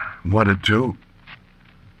wanted to,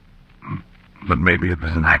 but maybe it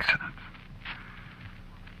was an accident.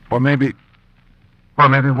 Or maybe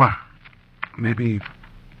what? Maybe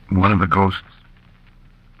one of the ghosts.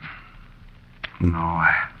 No,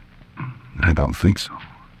 I don't think so.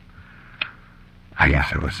 I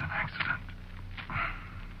guess it was an accident.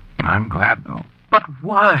 I'm glad, though. But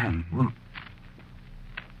why?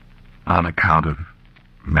 On account of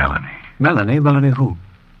Melanie. Melanie? Melanie who?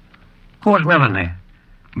 Who was Melanie?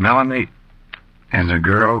 Melanie is a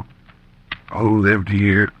girl who lived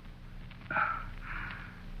here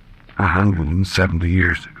 170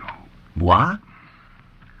 years ago. What?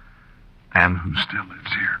 And who still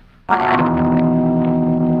lives here.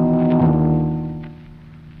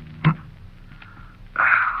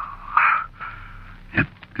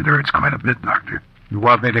 It hurts quite a bit, Doctor. You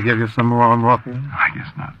want me to give you some more morphine? I guess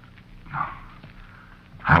not. No.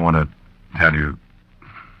 I want to tell you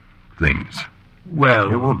things. Well,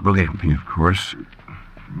 you won't believe me, of course.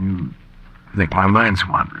 You think my mind's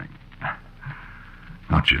wandering,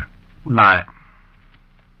 don't you? No.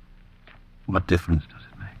 What difference does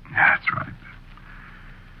it make? Yeah, that's right.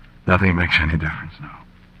 Nothing makes any difference now.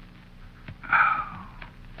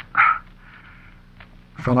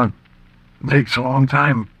 Fella takes a long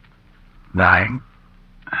time dying,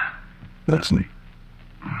 doesn't he?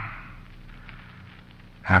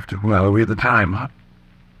 After, well, we had the time, huh?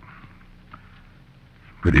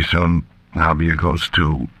 Pretty soon, I'll be a ghost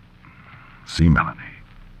too. See Melanie.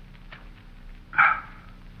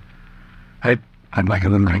 I'd like a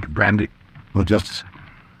little drink of brandy. Well, just a second.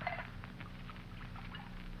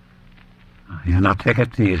 Yeah, now take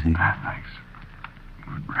it easy. Thanks.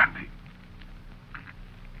 Good brandy.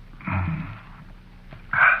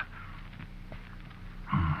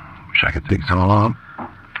 Wish I could take some along.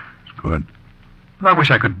 It's good. I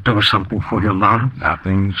wish I could do something for you, Lawrence.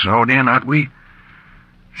 Nothing, so then, aren't we?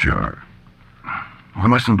 Sure. I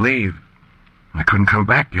mustn't leave. I couldn't come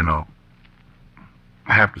back, you know.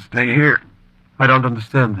 I have to stay here. I don't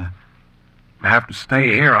understand that. I have to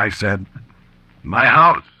stay here, I said. My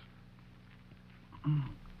house.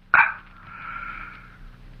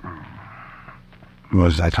 What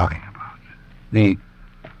was I talking about?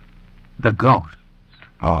 The ghost.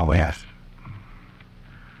 Oh, yes.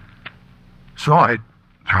 So I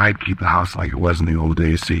tried to keep the house like it was in the old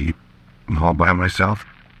days, see, all by myself.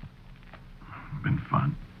 Been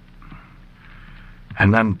fun.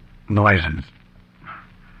 And then noises.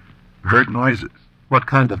 Heard noises. What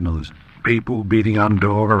kind of noises? People beating on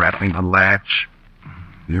door, rattling the latch.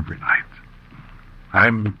 Every night.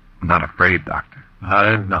 I'm not afraid, Doctor.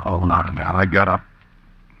 No, not at all. I got up.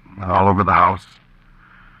 All over the house.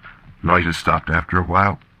 Noises stopped after a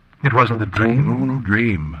while. It wasn't a dream? No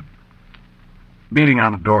dream. Beating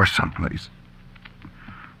on a door someplace.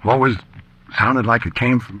 Always sounded like it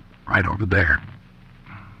came from right over there.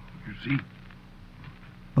 You see?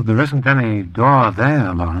 Well, there isn't any door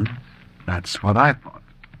there, Lawrence. That's what I thought.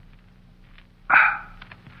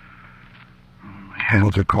 My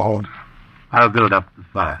hands are cold. I'll build up the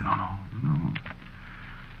fire. No.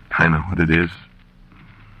 I know what it is.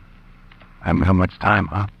 I haven't got much time,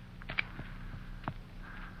 huh?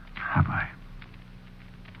 Have I?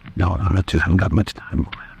 No, I haven't got much time.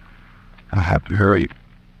 I have to hurry.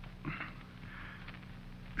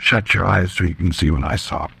 Shut your eyes so you can see what I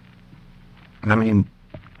saw. I mean,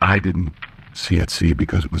 I didn't see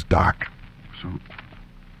because it was dark. So,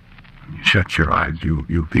 when you shut your eyes,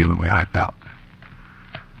 you feel the way I felt.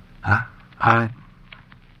 Huh?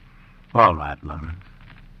 All right, Lawrence.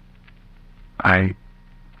 I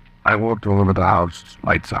walked all over the house,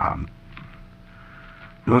 lights on.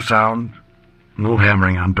 No sound, no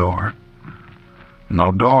hammering on door.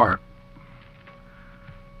 No door.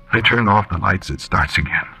 I turn off the lights, it starts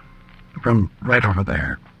again. From right over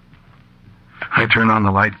there. I turn on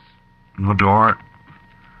the lights, no door,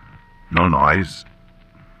 no noise.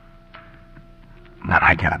 Then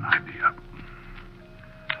I get an idea.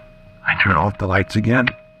 I turn off the lights again.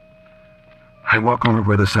 I walk over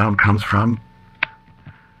where the sound comes from,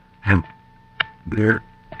 and there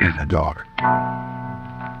is a door.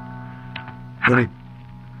 And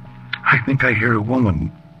I think I hear a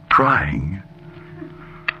woman crying,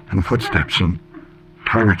 and footsteps and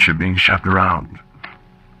furniture being shoved around.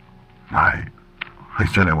 I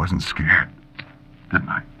said I wasn't scared, didn't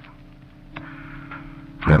I?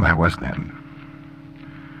 Well, I was then.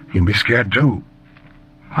 You can be scared too,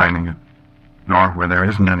 finding a door where there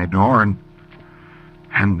isn't any door, and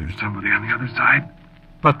there's somebody on the other side.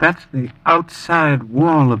 But that's the outside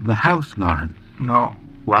wall of the house, Lawrence. No.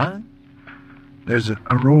 What? There's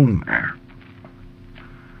a room there.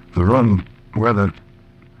 The room where the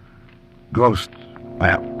ghost...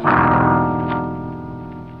 Well...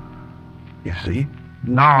 You see?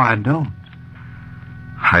 No, I don't.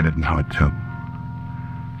 I didn't know it, too.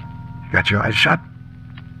 You got your eyes shut?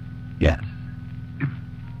 Yes.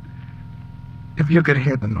 If you could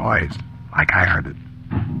hear the noise, like I heard it.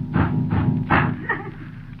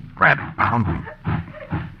 Grabbing, pounding.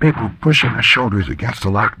 People pushing their shoulders against the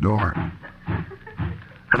locked door.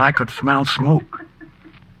 And I could smell smoke.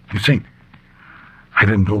 You see, I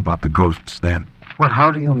didn't know about the ghosts then. Well, how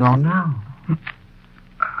do you know now?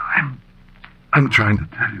 I'm trying to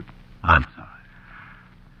tell you. I'm sorry.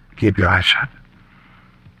 Keep your eyes shut.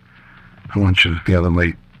 I want you to feel the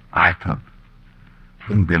way I felt.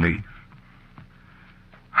 Couldn't believe.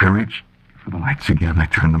 I reached for the lights again. I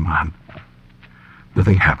turned them on.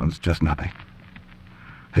 Nothing happens, just nothing.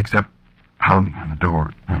 Except pounding on the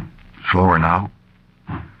door. Slower now.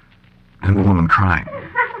 And a woman crying.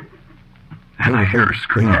 And I hear her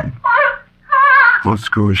screaming. Don't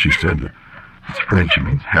screw, she said. It's French, it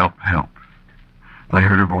means help, help. And I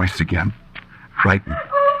heard her voice again. Frightened.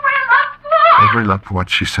 I hurried up for what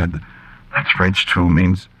she said. That's French too,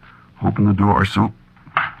 means open the door. So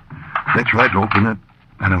they tried to open it,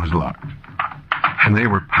 and it was locked. And they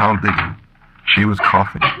were pounding, and she was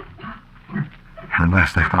coughing. And at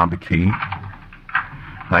last I found the key.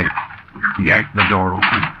 I yanked the door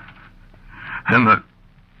open. And the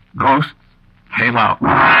ghost came out.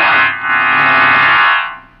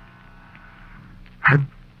 And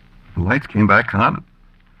the lights came back on.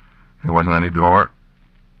 There wasn't any door.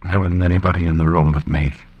 There wasn't anybody in the room with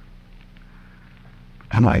me.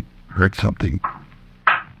 And I heard something.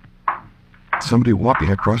 Somebody walking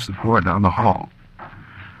across the floor down the hall.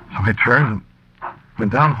 So I turned and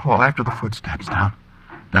went down the hall after the footsteps,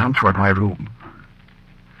 down toward my room.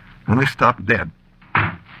 And I stopped dead.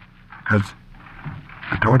 Because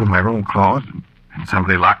the door to my room closed and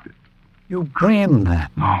somebody locked it. You dreamed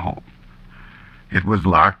that? No. It was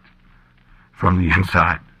locked from the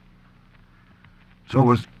inside. So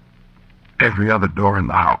was every other door in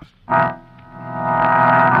the house.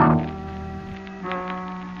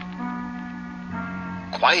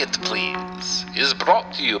 Quiet Please is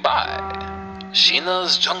brought to you by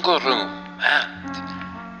Sheena's Jungle Room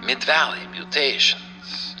and Mid-Valley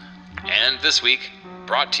Mutations. And this week,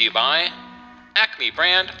 brought to you by Acme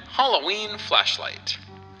brand Halloween Flashlight.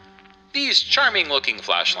 These charming-looking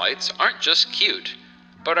flashlights aren't just cute,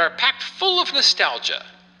 but are packed full of nostalgia.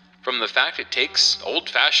 From the fact it takes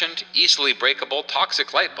old-fashioned, easily breakable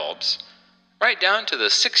toxic light bulbs, right down to the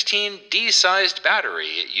 16 D-sized battery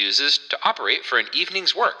it uses to operate for an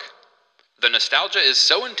evening's work. The nostalgia is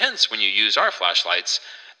so intense when you use our flashlights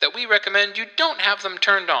that we recommend you don't have them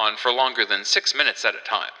turned on for longer than 6 minutes at a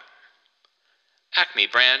time. Acme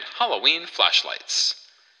brand Halloween flashlights.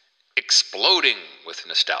 Exploding with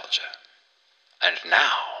nostalgia. And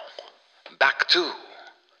now, back to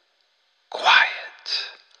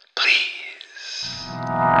Quiet Please.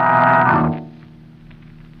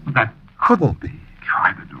 That couldn't be.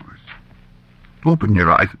 Try the doors. Open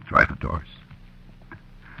your eyes and try the doors.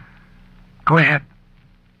 Go ahead.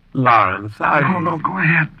 Lawrence, No, go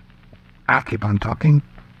ahead. I'll keep on talking.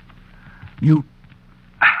 You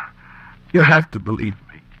have to believe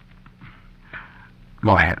me.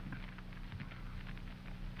 Go ahead.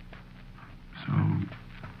 So,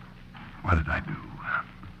 what did I do?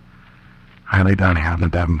 I lay down here on the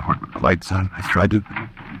davenport with the lights on. I tried to think,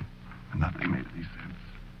 and nothing made any sense.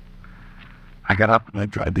 I got up and I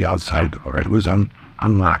tried the outside door. It was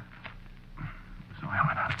unlocked. So I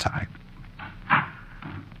went outside.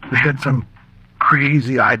 I had some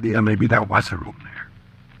crazy idea maybe there was a room there.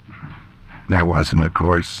 There wasn't, of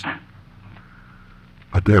course.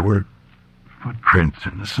 But there were footprints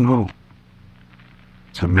in the snow.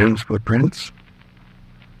 Some men's footprints.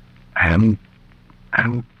 And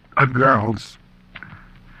a girl's.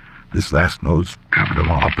 This last nose covered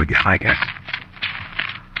them all up again, I guess.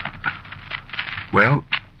 Well,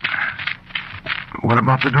 what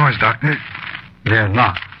about the doors, Doctor? They're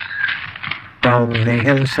locked. Down the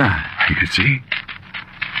inside. You see?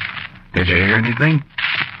 Did you hear anything?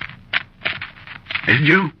 Did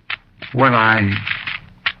you? Well, I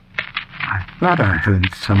thought I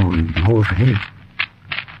heard someone overhead.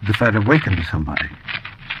 If I'd awakened somebody.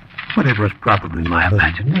 But it was probably my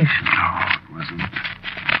imagination. No, it wasn't.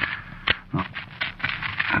 No.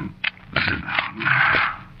 And sit down.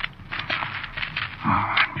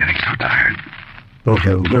 Oh, I'm getting so tired.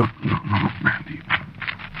 Okay, No, Randy.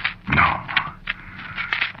 No.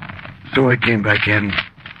 So I came back in, and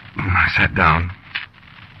I sat down.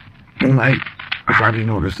 And I hardly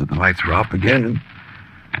noticed that the lights were off again,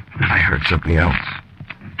 and I heard something else.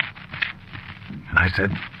 And I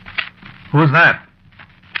said, "Who's that?"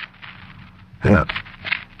 And a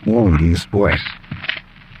woman's voice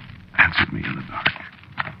answered me in the dark.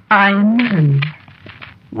 I'm Melanie.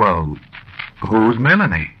 Well, who's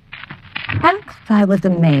Melanie? Once I was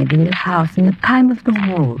a maid in the house in the time of the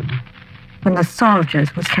war, when the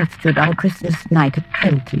soldiers were captured on Christmas night at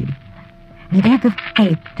Trenton. They had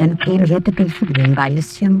escaped and came here to be hidden by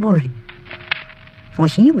Monsieur Murray. For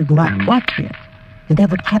he would not watch it, You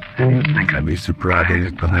never kept I didn't think I'd be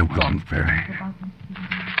surprised, but I wasn't very.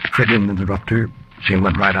 Fred didn't interrupt her. She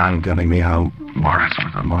went right on telling me how Morris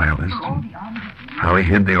was a loyalist, and how he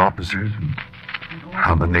hid the officers, and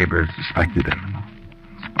how the neighbors suspected him and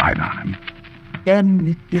spied on him.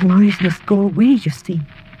 Then Maurice must go away, you see.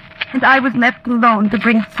 And I was left alone to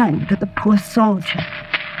bring food to the poor soldier.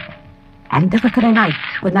 And there was a night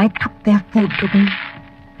when I took their food to them.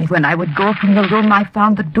 And when I would go from the room, I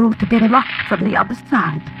found the door to be locked from the other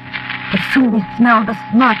side. But soon we smelled the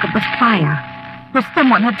smoke of the fire, where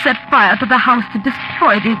someone had set fire to the house to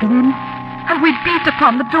destroy the room. And we beat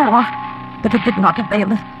upon the door, but it did not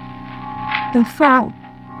avail us. And so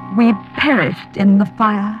we perished in the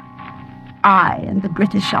fire, I and the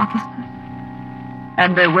British officers.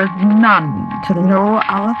 And there was none to know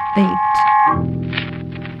our fate.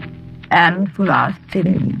 And for our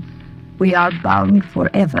sins, we are bound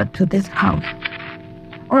forever to this house.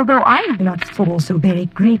 Although I have not fallen so very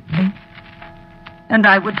greatly. And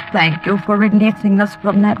I would thank you for releasing us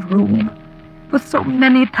from that room. For so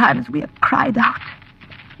many times we have cried out,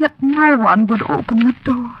 yet no one would open the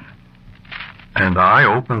door. And I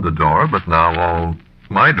opened the door, but now all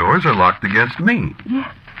my doors are locked against me.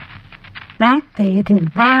 Yes. They say it is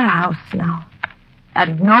their house now,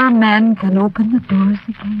 and no man can open the doors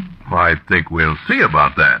again. I think we'll see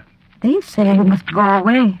about that. They say you must go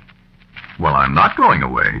away. Well, I'm not going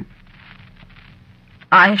away.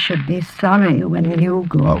 I should be sorry when you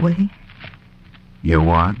go away. You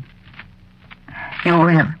what? You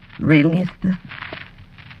have released us.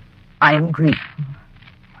 I am grateful.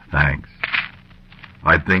 Thanks.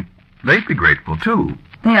 I think they'd be grateful, too.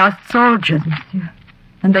 They are soldiers, monsieur,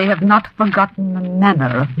 and they have not forgotten the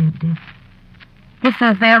manner of their death. This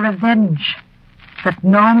is their revenge, that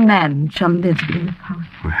no man shall live in this house.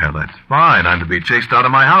 Well, that's fine. I'm to be chased out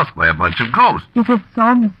of my house by a bunch of ghosts. It is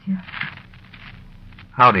so, monsieur.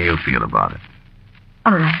 How do you feel about it?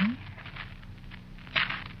 All right.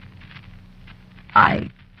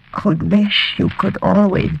 I could wish you could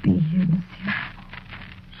always be here, monsieur.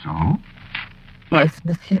 So? Yes,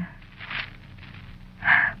 monsieur.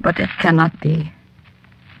 But it cannot be.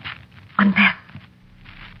 Unless...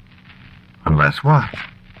 Unless what?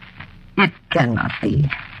 It cannot be.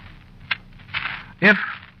 If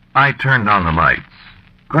I turned on the lights,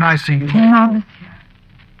 could I see you? No, monsieur.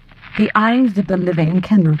 The eyes of the living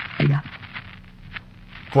cannot see us.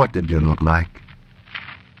 What did you look like?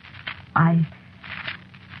 I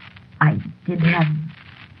did have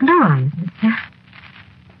blue eyes, monsieur.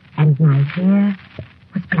 And my hair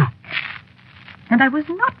was black. And I was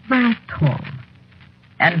not very tall.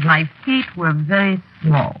 And my feet were very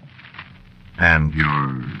small. And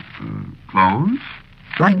your clothes?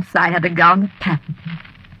 Once I had a gown of taffeta.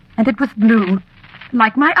 And it was blue,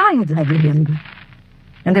 like my eyes, I remember.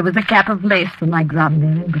 And there was a cap of lace for my grande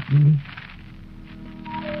in Brittany.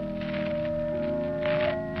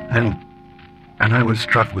 And I was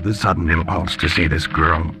struck with a sudden impulse to see this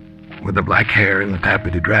girl with the black hair and the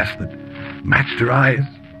taffeta dress that matched her eyes.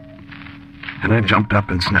 And I jumped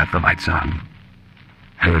up and snapped the lights on.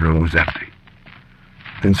 And the room was empty.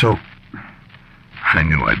 And so I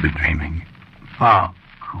knew I'd been dreaming. Oh,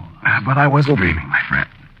 but I wasn't dreaming, my friend.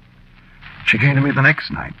 She came to me the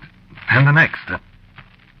next night, and the next.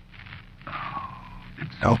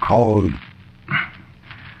 It's so cold.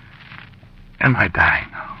 Am I dying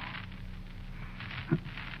now?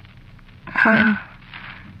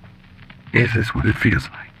 Is this what it feels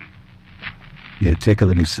like? Yeah, take a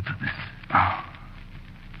little sip of this. Oh.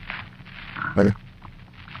 Better?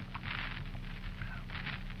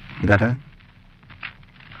 Better?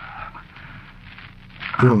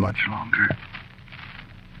 Too much longer.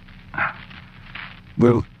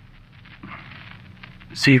 Well,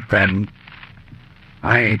 see, friend,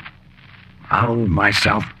 I found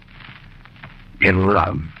myself in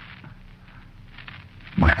love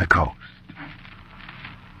by the coast.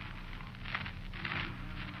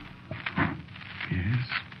 Yes,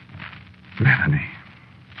 Melanie.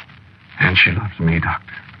 And she loves me,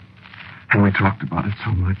 Doctor. And we talked about it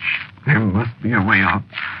so much. There must be a way out.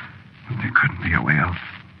 But there couldn't be a way out.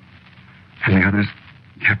 And the others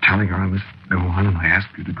kept telling her I must go on, and I asked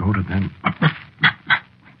her to go to them.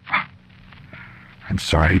 I'm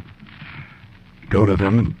sorry. Go to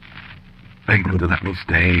them and beg them to let me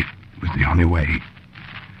stay. It was the only way.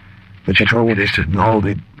 But she told me they said no,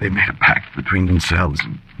 they made a pact between themselves,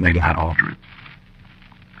 and they'd not alter it.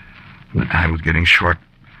 And the time was getting short.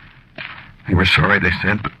 They were sorry, they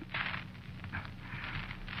said, but...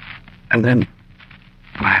 And then,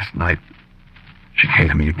 last night, she came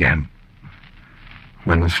to me again.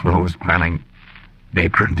 When the snow was piling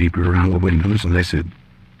deeper and deeper around the windows, and they said,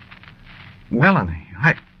 Melanie,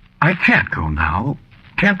 I can't go now.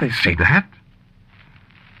 Can't they see that?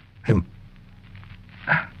 And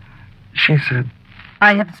she said...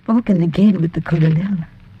 I have spoken again with the colonel.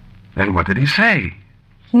 And what did he say?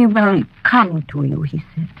 He will come to you, he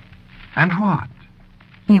said. And what?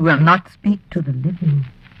 He will not speak to the living.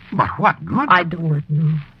 But what good? I do not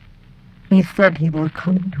know. He said he will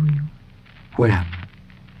come to you. When?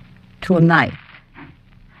 Tonight.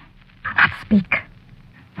 Do not speak.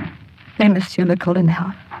 Say, Monsieur le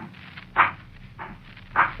Colonel.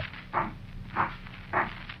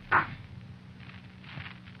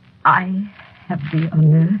 I have the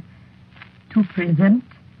honor to present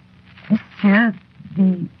Monsieur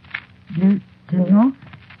the Lieutenant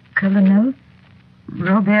Colonel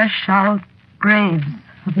Robert Charles Graves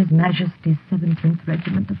of His Majesty's 17th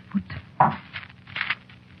Regiment of Foot.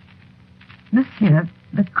 Monsieur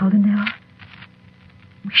the Colonel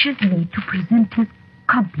wishes me to present his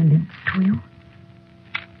compliments to you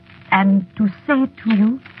and to say to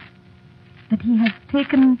you that he has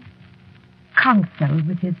taken counsel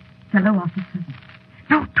with his fellow officers.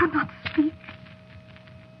 No, do not speak.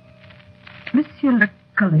 Monsieur le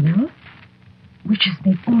Colonel wishes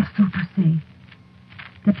me also to say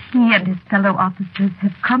that he and his fellow officers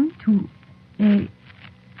have come to a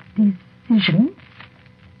decision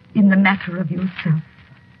in the matter of yourself.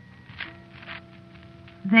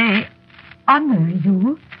 They honor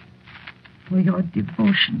you for your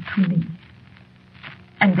devotion to me,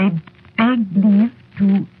 and they beg leave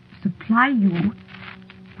to supply you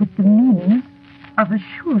with the means of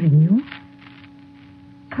assuring you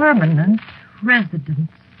permanent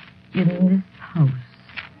residence in this house.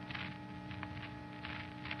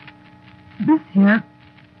 Monsieur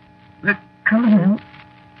the Colonel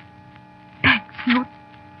begs you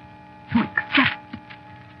to accept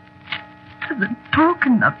as a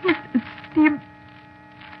token of his esteem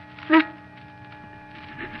this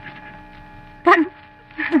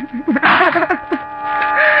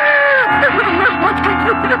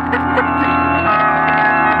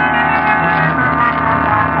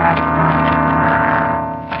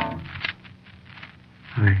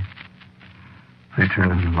I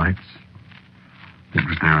turned on the lights. It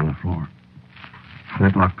was there on the floor.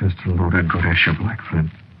 Flintlock pistol, loaded, good issue, black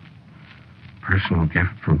flint. Personal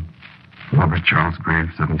gift from Robert Charles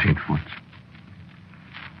Graves, 17th Foot.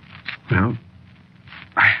 Well,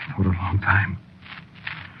 I thought a long time.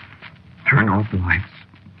 Turned off the lights.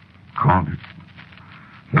 Called her.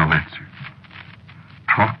 No answer.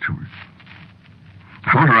 Talked to her.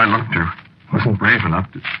 Told her I loved her. Wasn't brave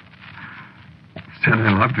enough to. Said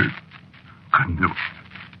I loved her. Couldn't do it.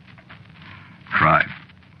 Cried.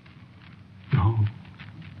 No,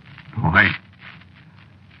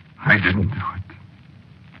 I didn't do it.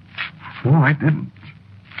 No, I didn't.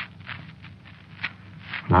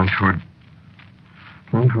 Long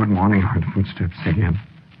toward morning, heard footsteps again.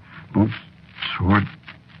 Boots, sword,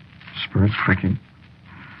 spurs clicking.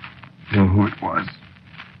 Knew who it was.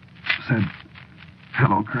 Said,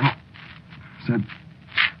 hello, Colonel. Said,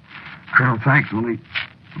 Colonel, thanks, only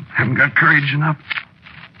haven't got courage enough.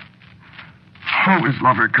 Always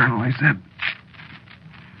love her, Colonel, I said.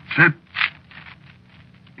 Said,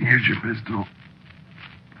 here's your pistol.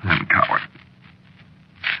 I'm a coward.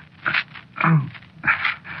 Oh.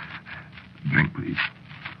 Drink, please.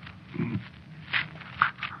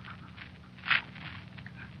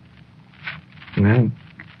 And then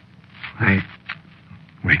I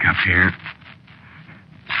wake up here.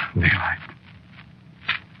 Daylight.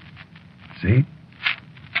 See?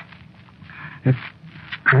 If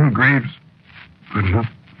Colonel Graves couldn't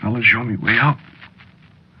that fella show me way out?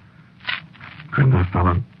 Couldn't that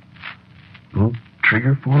fella pull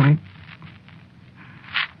trigger for me?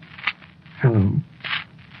 Hello.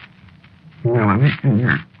 Melanie, in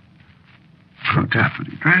your blue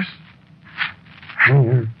taffety dress, and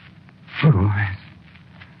your blue eyes,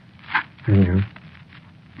 and your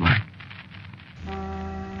black.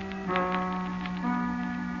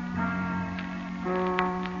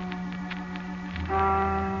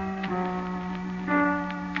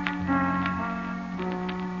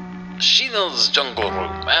 Sheena's Jungle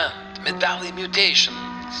Room and Mid-Valley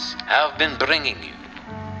Mutations have been bringing you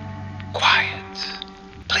Quiet,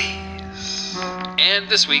 Please. And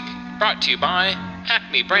this week, brought to you by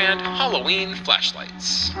Acme brand Halloween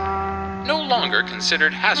flashlights. No longer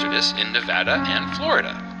considered hazardous in Nevada and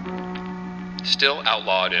Florida. Still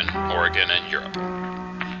outlawed in Oregon and Europe.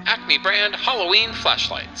 Acme brand Halloween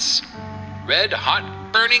flashlights. Red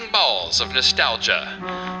hot burning balls of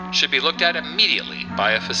nostalgia should be looked at immediately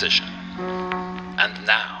by a physician. And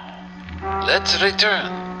now, let's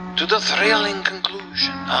return to the thrilling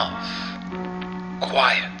conclusion of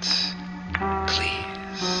Quiet,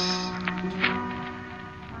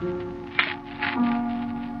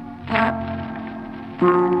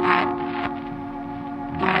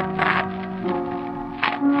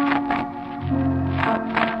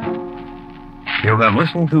 You have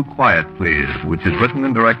listened to Quiet Please, which is written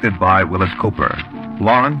and directed by Willis Cooper.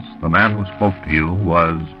 Lawrence, the man who spoke to you,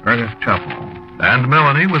 was Ernest Chappell. And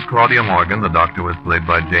Melanie was Claudia Morgan. The doctor was played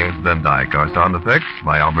by James Van Dyke. Our sound effects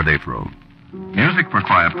by Albert Afro. Music for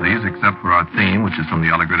Quiet Please, except for our theme, which is from the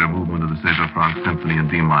Allegretto movement of the César Franck Symphony in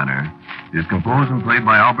D minor, is composed and played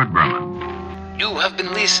by Albert Berman. You have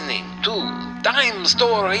been listening to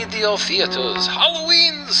Dimestore Radio Theater's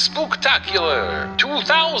Halloween Spook-tacular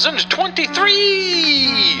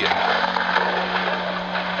 2023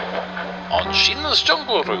 on Sheena's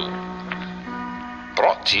Jungle Room.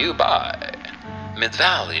 Brought to you by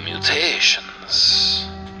Mid-Valley Mutations.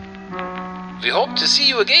 We hope to see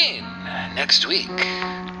you again next week.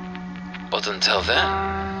 But until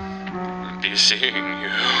then, be seeing you.